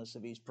faithfulness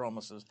of his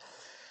promises.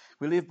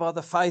 We live by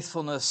the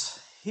faithfulness,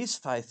 his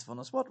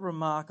faithfulness. What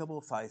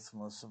remarkable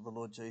faithfulness of the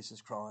Lord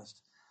Jesus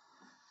Christ.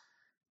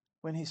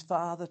 When his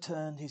Father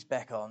turned his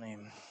back on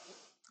him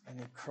and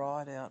he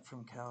cried out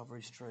from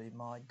Calvary's tree,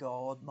 my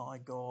God,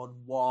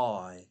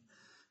 why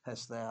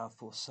hast thou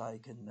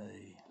forsaken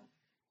me?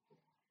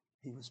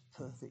 He was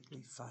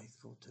perfectly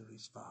faithful to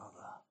his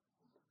Father.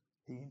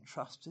 He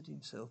entrusted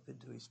himself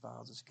into his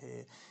Father's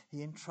care.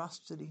 He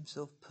entrusted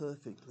himself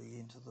perfectly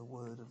into the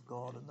Word of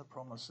God and the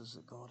promises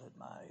that God had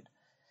made.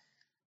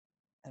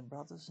 And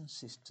brothers and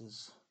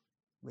sisters,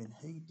 when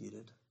he did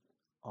it,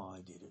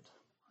 I did it.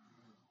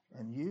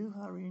 And you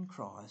are in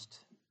Christ.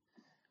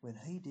 When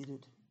he did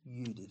it,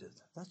 you did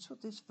it. That's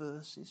what this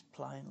verse is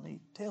plainly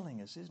telling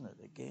us, isn't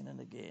it? Again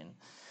and again.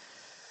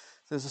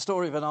 There's a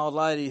story of an old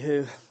lady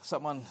who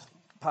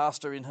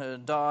pastor in her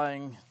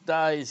dying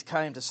days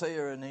came to see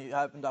her, and he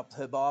opened up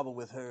her Bible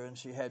with her, and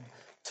she had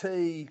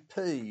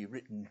TP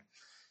written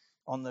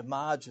on the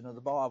margin of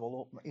the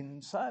Bible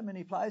in so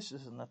many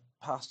places. And the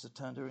pastor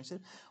turned to her and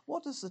said,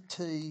 what does the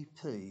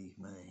TP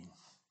mean?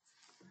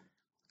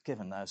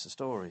 Kevin knows the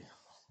story.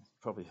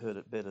 Probably heard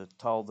it better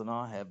told than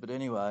I have. But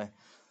anyway,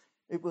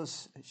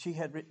 she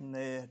had written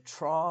there,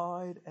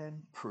 tried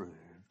and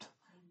proved.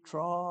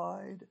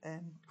 Tried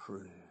and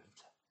proved.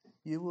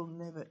 You will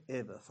never,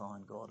 ever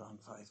find God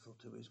unfaithful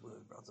to his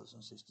word, brothers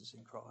and sisters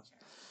in Christ.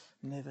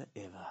 Never,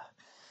 ever.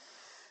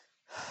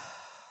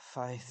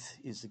 Faith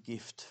is a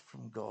gift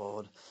from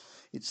God.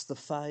 It's the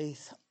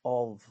faith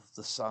of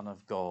the Son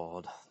of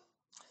God.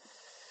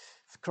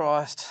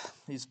 Christ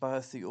is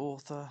both the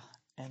author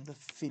and the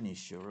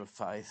finisher of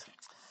faith.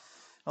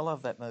 I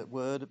love that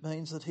word. It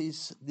means that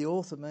the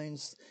author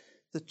means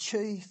the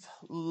chief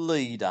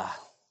leader.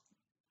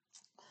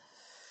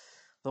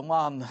 The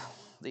one,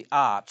 the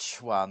arch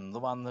one, the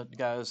one that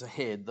goes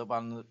ahead, the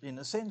one that, in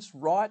a sense,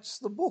 writes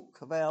the book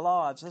of our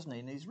lives, hasn't he?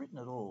 And he's written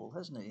it all,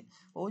 hasn't he?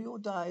 All your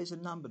days are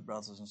numbered,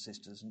 brothers and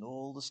sisters, and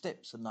all the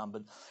steps are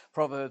numbered.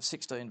 Proverbs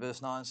 16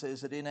 verse 9 says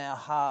that in our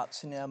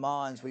hearts, in our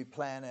minds, we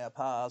plan our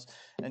paths,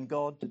 and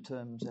God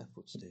determines our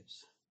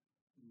footsteps.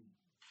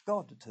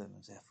 God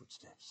determines our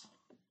footsteps.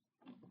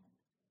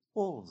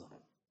 All of them.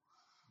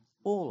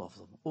 All of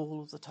them.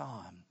 All of the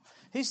time.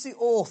 He's the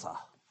author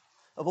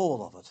of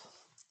all of it.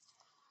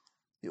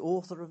 The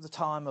author of the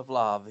time of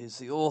love is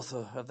the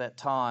author of that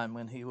time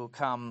when he will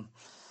come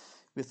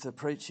with the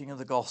preaching of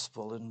the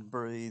gospel and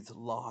breathe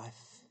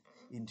life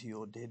into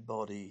your dead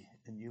body,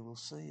 and you will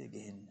see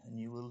again, and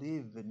you will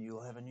live, and you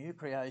will have a new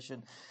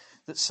creation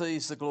that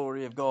sees the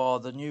glory of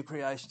God, the new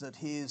creation that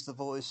hears the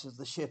voice of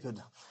the shepherd,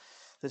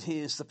 that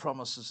hears the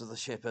promises of the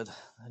shepherd,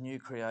 a new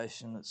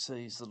creation that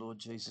sees the Lord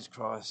Jesus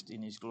Christ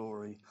in his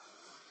glory.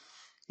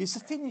 He's the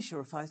finisher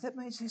of faith. That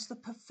means he's the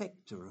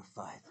perfecter of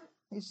faith.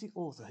 He's the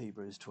author,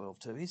 Hebrews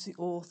 12:2. He's the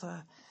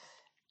author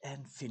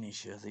and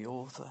finisher, the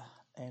author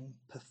and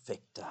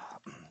perfecter.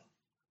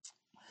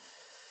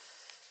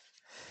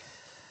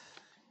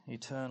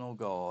 Eternal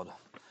God,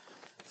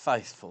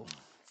 faithful.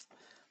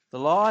 The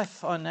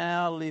life I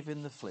now live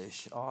in the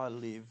flesh, I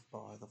live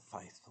by the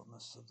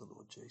faithfulness of the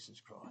Lord Jesus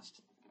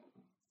Christ.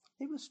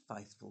 He was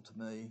faithful to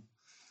me,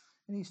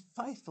 and he's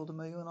faithful to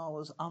me when I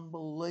was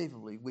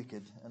unbelievably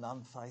wicked and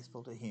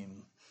unfaithful to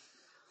him.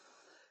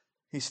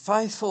 He's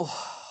faithful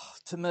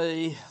to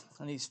me,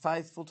 and he's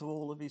faithful to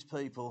all of his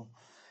people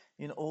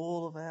in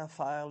all of our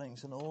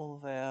failings and all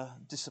of our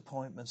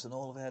disappointments and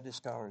all of our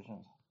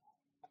discouragements.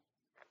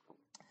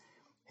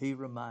 He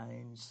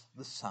remains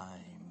the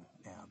same,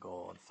 our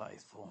God,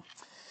 faithful.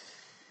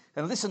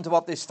 And listen to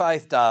what this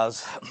faith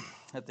does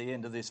at the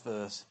end of this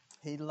verse.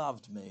 He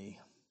loved me.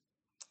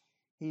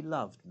 He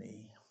loved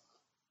me,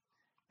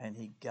 and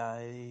he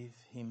gave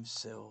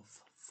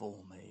himself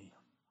for me.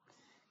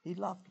 He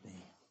loved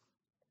me.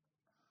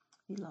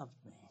 He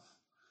loved me.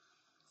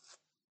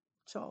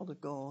 Child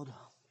of God,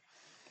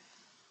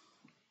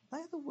 they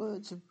are the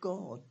words of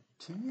God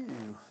to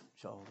you,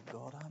 child of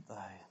God, aren't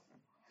they?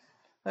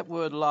 That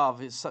word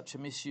love is such a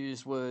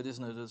misused word,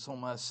 isn't it? It's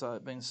almost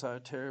been so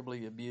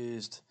terribly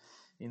abused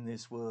in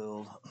this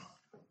world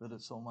that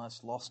it's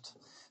almost lost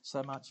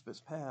so much of its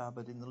power.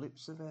 But in the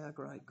lips of our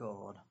great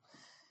God,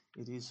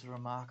 it is a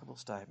remarkable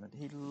statement.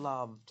 He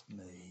loved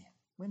me.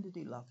 When did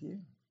he love you?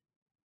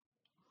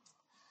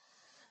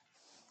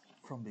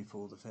 From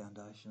before the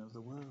foundation of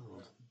the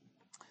world.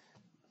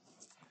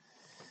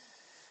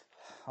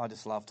 I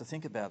just love to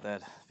think about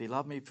that. If he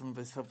loved me from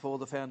before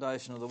the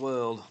foundation of the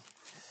world,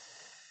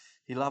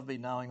 he loved me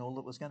knowing all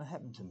that was going to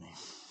happen to me.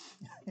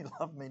 He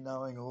loved me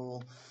knowing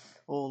all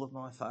of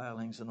my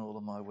failings and all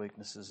of my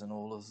weaknesses and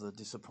all of the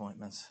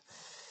disappointments.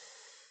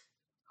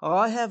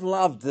 I have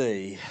loved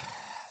thee,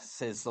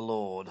 says the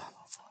Lord.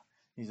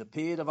 He's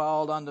appeared of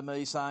old unto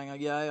me,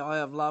 saying, Yea, I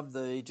have loved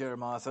thee,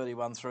 Jeremiah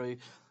 31:3,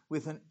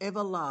 with an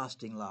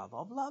everlasting love.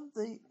 I've loved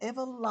thee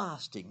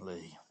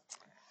everlastingly.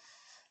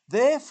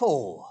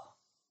 Therefore,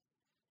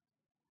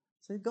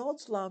 See,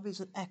 God's love is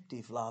an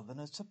active love, and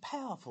it's a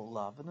powerful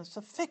love, and it's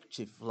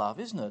effective love,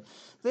 isn't it?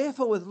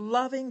 Therefore, with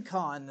loving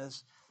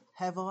kindness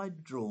have I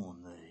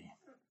drawn thee.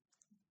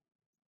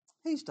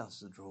 He does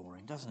the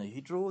drawing, doesn't he?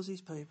 He draws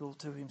his people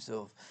to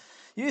himself.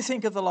 You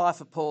think of the life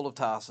of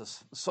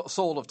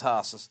Saul of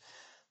Tarsus.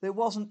 There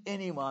wasn't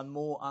anyone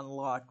more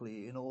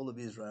unlikely in all of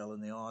Israel in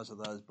the eyes of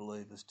those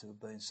believers to have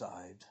been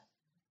saved.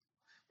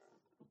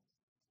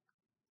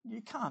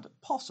 You can't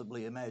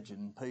possibly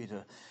imagine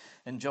Peter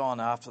and John,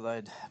 after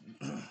they'd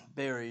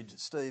buried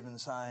Stephen,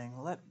 saying,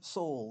 "Well, that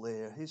Saul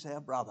there, he's our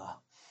brother."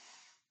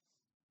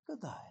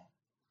 Could they?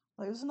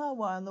 There's no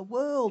way in the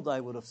world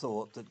they would have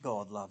thought that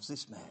God loves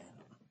this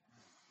man.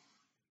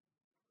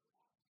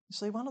 You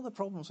see, one of the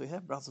problems we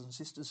have, brothers and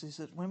sisters, is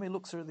that when we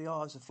look through the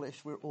eyes of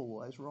flesh, we're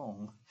always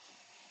wrong.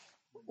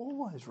 We're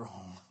always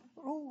wrong.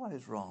 We're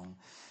always wrong.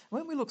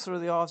 When we look through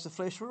the eyes of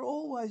flesh, we're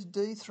always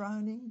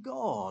dethroning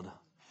God.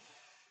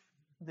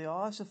 The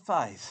eyes of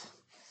faith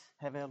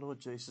have our Lord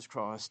Jesus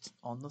Christ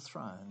on the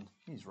throne.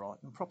 He's right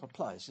in proper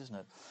place, isn't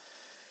it?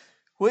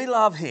 We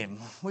love him.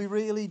 We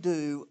really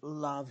do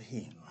love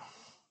him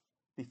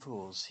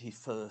because he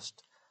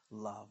first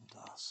loved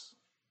us.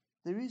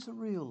 There is a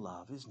real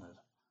love, isn't it?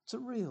 It's a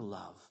real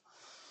love.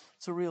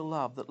 It's a real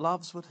love that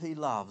loves what he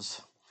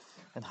loves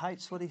and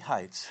hates what he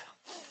hates.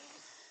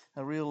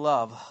 A real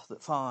love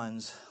that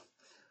finds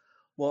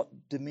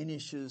what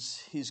diminishes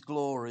his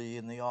glory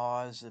in the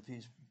eyes of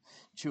his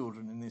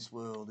children in this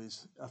world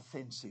is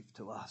offensive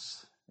to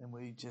us, and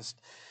we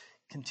just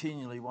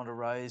continually want to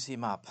raise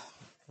him up.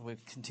 We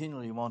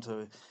continually want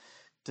to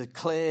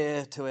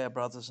declare to our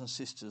brothers and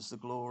sisters the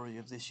glory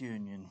of this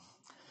union.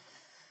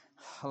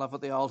 I love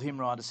what the old hymn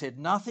writer said,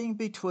 "Nothing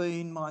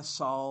between my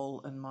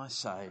soul and my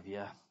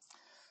Saviour,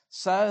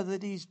 so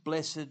that his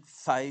blessed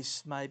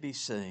face may be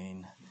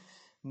seen,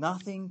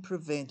 nothing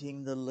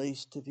preventing the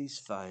least of his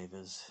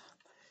favours.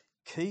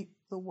 Keep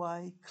the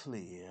way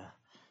clear,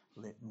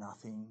 let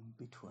nothing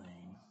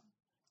between."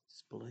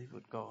 Just believe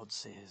what God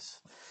says.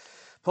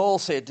 Paul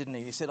said, didn't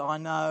he? He said, "I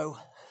know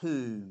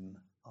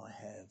whom I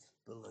have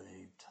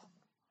believed."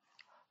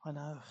 I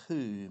know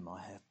whom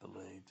I have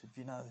believed. If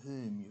you know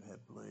whom you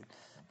have believed.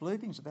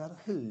 Believing's about a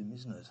whom,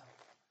 isn't it?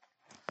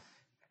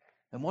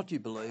 And what you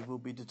believe will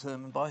be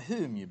determined by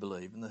whom you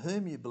believe. And the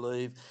whom you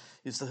believe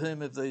is the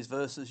whom of these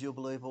verses. You'll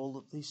believe all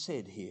that he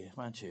said here,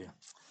 won't you?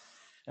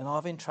 And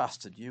I've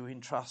entrusted you.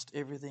 Entrust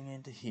everything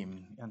unto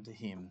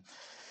him.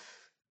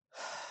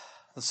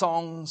 The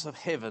songs of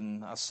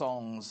heaven are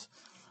songs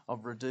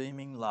of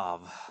redeeming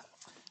love.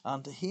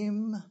 Unto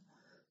him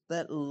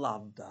that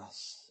loved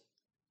us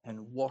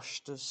and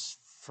washed us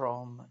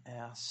from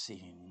our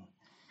sin.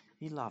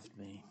 He loved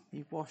me.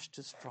 He washed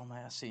us from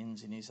our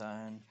sins in his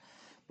own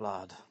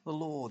blood. The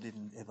Lord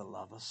didn't ever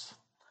love us.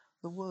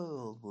 The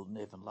world will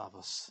never love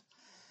us.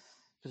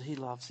 But he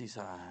loves his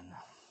own.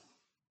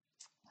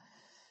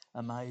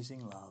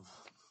 Amazing love.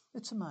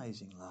 It's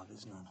amazing love,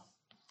 isn't it?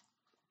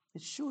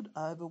 It should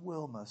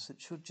overwhelm us.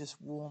 It should just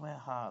warm our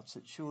hearts.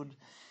 It should,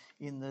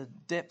 in the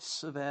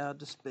depths of our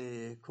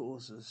despair,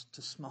 cause us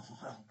to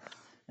smile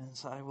and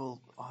say,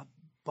 well,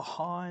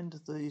 behind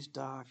these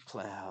dark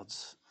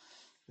clouds,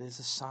 there's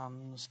a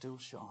sun still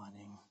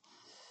shining.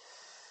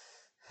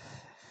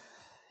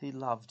 He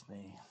loved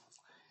me.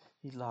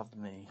 He loved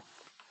me.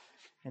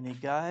 And he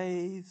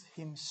gave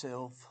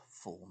himself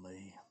for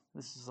me.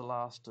 This is the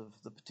last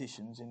of the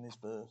petitions in this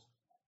verse.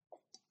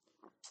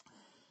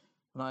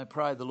 And I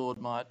pray the Lord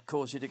might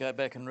cause you to go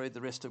back and read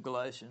the rest of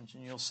Galatians,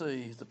 and you'll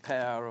see the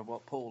power of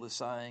what Paul is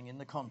saying in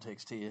the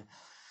context here.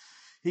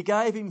 He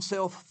gave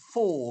himself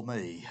for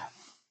me.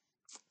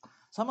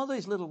 Some of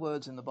these little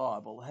words in the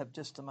Bible have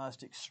just the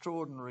most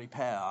extraordinary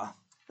power.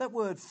 That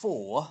word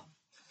for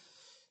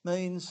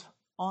means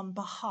on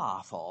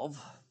behalf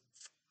of,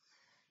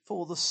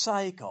 for the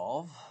sake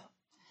of,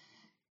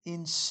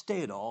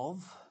 instead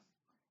of,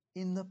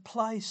 in the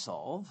place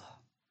of.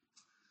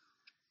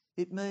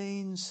 It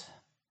means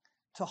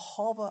to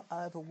hover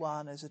over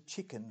one as a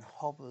chicken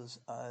hovers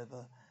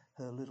over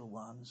her little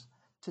ones,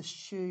 to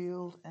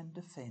shield and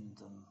defend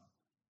them.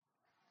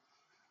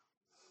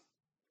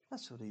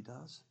 That's what he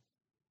does.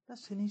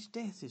 That's in his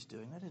death he's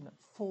doing that, isn't it?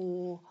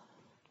 For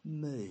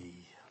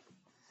me.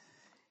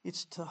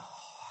 It's to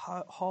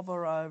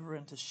hover over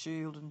and to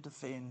shield and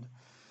defend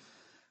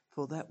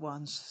for that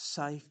one's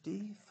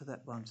safety, for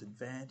that one's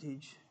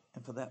advantage,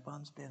 and for that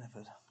one's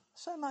benefit.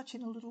 So much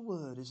in a little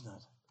word, isn't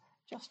it?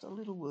 Just a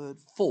little word,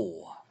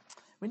 for.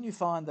 When you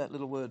find that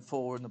little word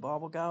for in the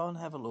Bible, go and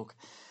have a look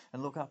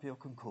and look up your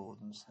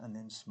concordance and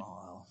then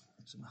smile.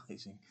 It's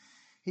amazing.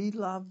 He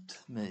loved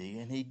me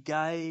and he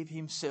gave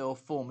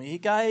himself for me. He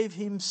gave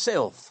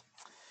himself.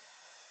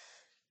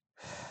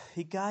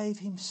 He gave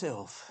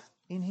himself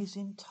in his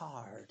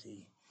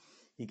entirety.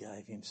 He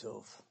gave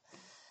himself.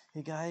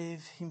 He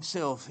gave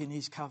himself in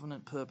his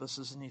covenant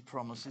purposes and his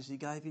promises. He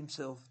gave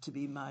himself to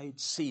be made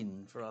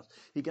sin for us.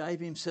 He gave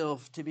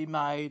himself to be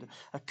made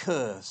a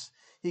curse.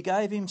 He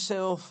gave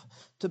himself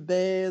to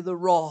bear the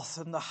wrath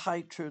and the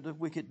hatred of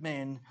wicked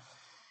men.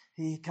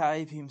 He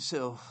gave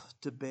himself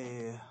to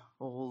bear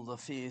all the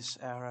fierce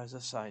arrows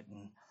of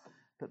Satan,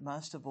 but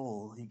most of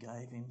all, he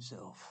gave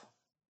himself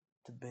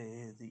to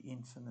bear the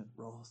infinite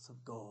wrath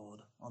of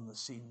God on the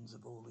sins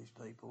of all his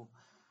people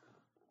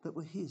that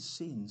were his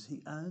sins.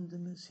 He owned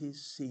them as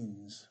his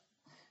sins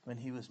when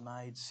he was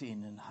made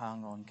sin and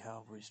hung on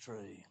Calvary's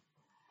tree.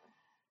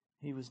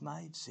 He was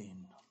made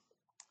sin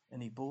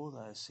and he bore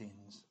those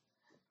sins,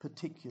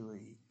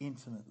 particularly,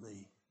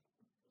 infinitely,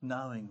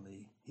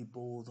 knowingly. He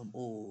bore them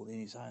all in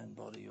his own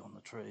body on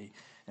the tree,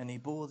 and he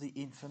bore the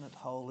infinite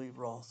holy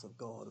wrath of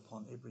God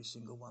upon every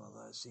single one of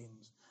those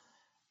sins.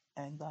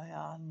 And they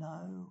are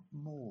no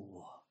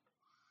more.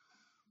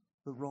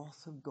 The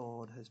wrath of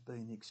God has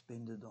been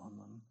expended on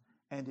them,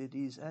 and it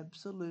is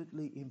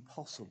absolutely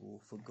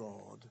impossible for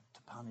God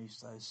to punish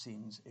those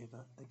sins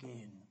ever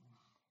again.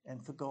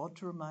 And for God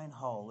to remain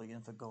holy,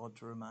 and for God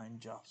to remain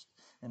just,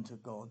 and for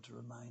God to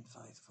remain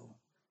faithful.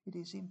 It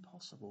is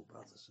impossible,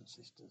 brothers and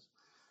sisters.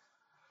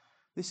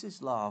 This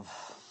is love.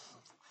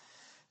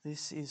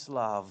 This is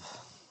love.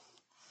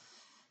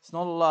 It's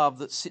not a love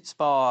that sits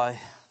by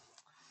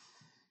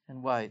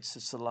and waits.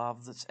 It's a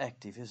love that's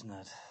active, isn't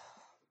it?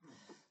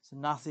 It's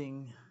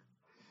nothing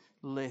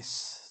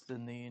less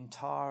than the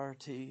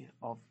entirety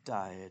of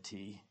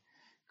deity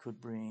could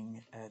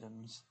bring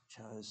Adam's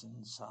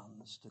chosen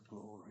sons to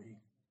glory.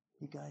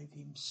 He gave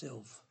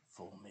himself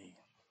for me.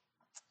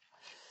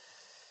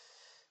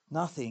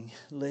 Nothing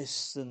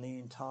less than the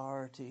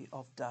entirety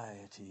of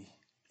deity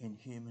in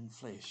human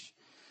flesh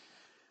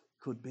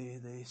could bear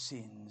their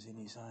sins in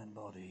his own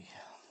body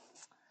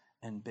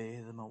and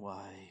bear them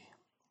away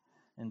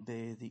and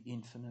bear the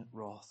infinite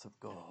wrath of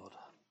God.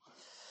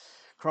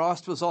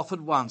 Christ was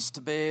offered once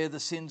to bear the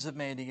sins of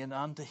many, and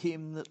unto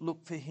him that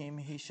look for him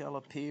he shall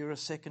appear a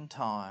second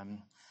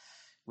time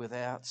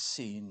without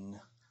sin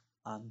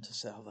unto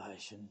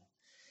salvation.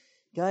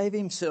 Gave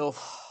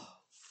himself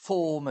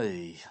for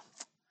me.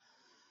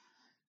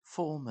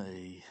 For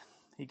me.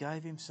 He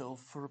gave himself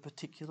for a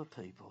particular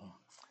people.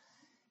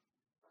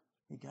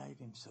 He gave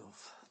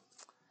himself.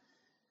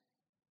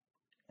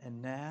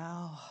 And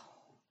now,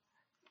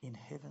 in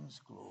heaven's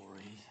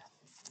glory,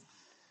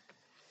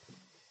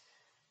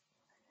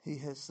 he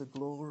has the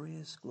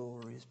glorious,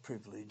 glorious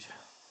privilege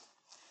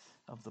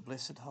of the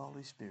blessed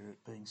Holy Spirit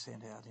being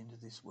sent out into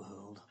this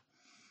world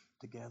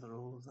to gather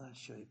all of those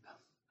sheep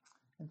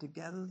and to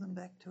gather them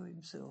back to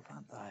himself,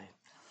 aren't they?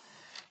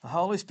 The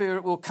Holy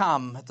Spirit will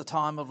come at the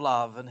time of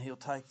love, and he'll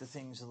take the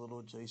things of the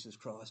Lord Jesus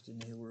Christ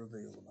and he'll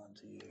reveal them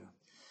unto you.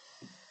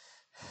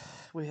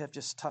 We have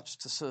just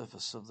touched the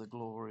surface of the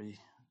glory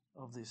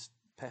of this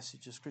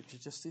passage of Scripture,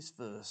 just this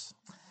verse.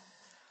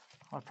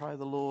 I pray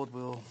the Lord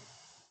will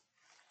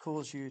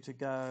cause you to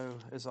go,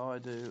 as I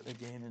do,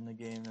 again and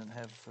again, and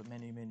have for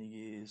many, many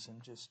years,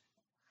 and just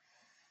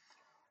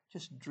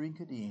drink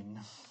it in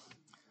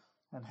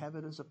and have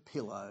it as a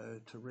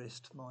pillow to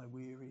rest my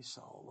weary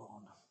soul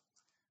on.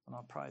 And I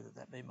pray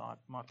that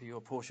might be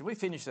your portion. We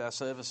finished our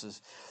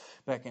services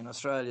back in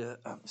Australia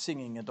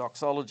singing a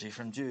doxology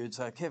from Jude,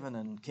 so Kevin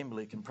and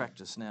Kimberly can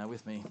practice now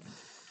with me.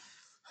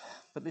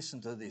 But listen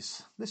to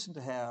this. Listen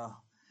to how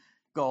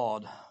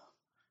God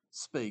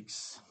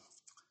speaks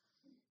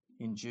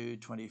in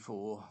Jude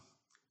 24.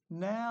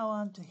 Now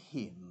unto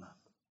him,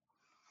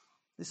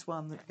 this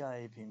one that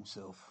gave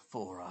himself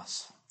for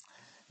us,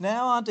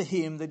 now unto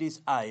him that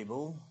is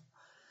able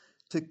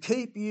to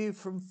keep you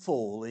from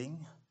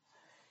falling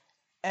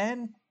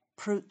and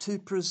to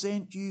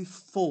present you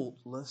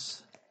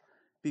faultless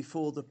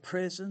before the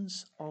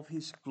presence of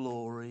his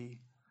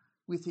glory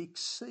with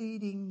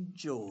exceeding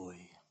joy.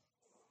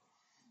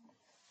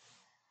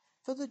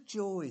 For the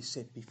joy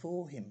set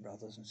before him,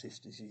 brothers and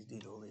sisters, he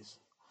did all this.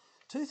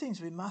 Two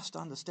things we must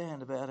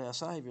understand about our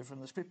Saviour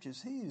from the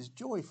Scriptures. He is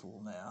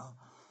joyful now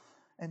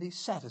and he's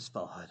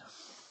satisfied.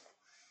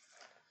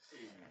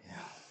 Yeah.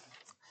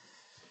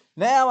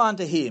 Now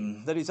unto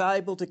him that is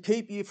able to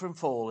keep you from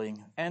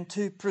falling and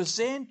to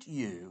present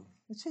you,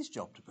 it's his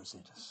job to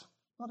present us,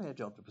 not our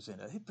job to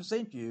present us. He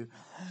present you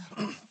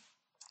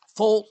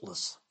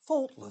faultless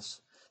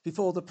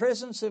before the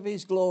presence of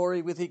his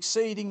glory with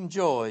exceeding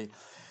joy.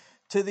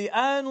 To the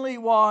only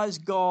wise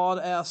God,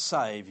 our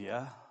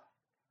Saviour,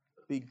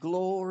 be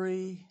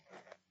glory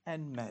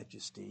and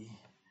majesty,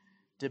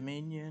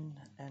 dominion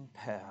and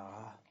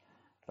power,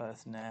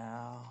 both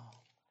now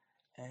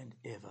and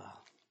ever.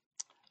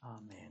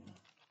 Amen.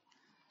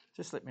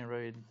 Just let me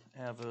read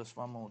our verse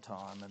one more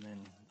time and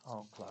then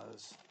I'll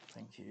close.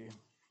 Thank you.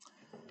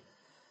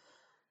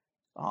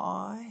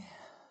 I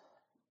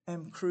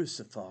am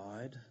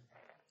crucified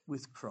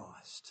with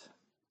Christ.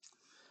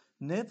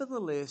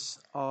 Nevertheless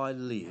I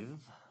live,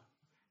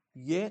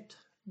 yet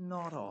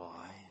not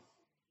I,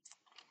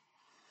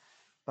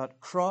 but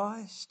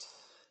Christ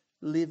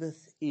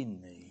liveth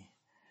in me,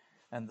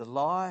 and the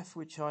life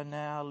which I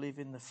now live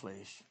in the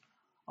flesh,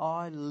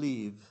 I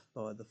live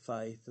by the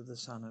faith of the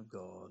Son of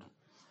God,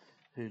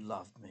 who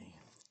loved me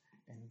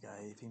and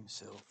gave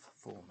himself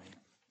for me.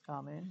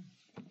 Amen.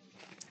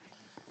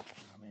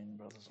 Amen,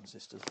 brothers and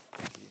sisters.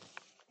 Thank you.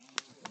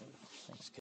 Thanks,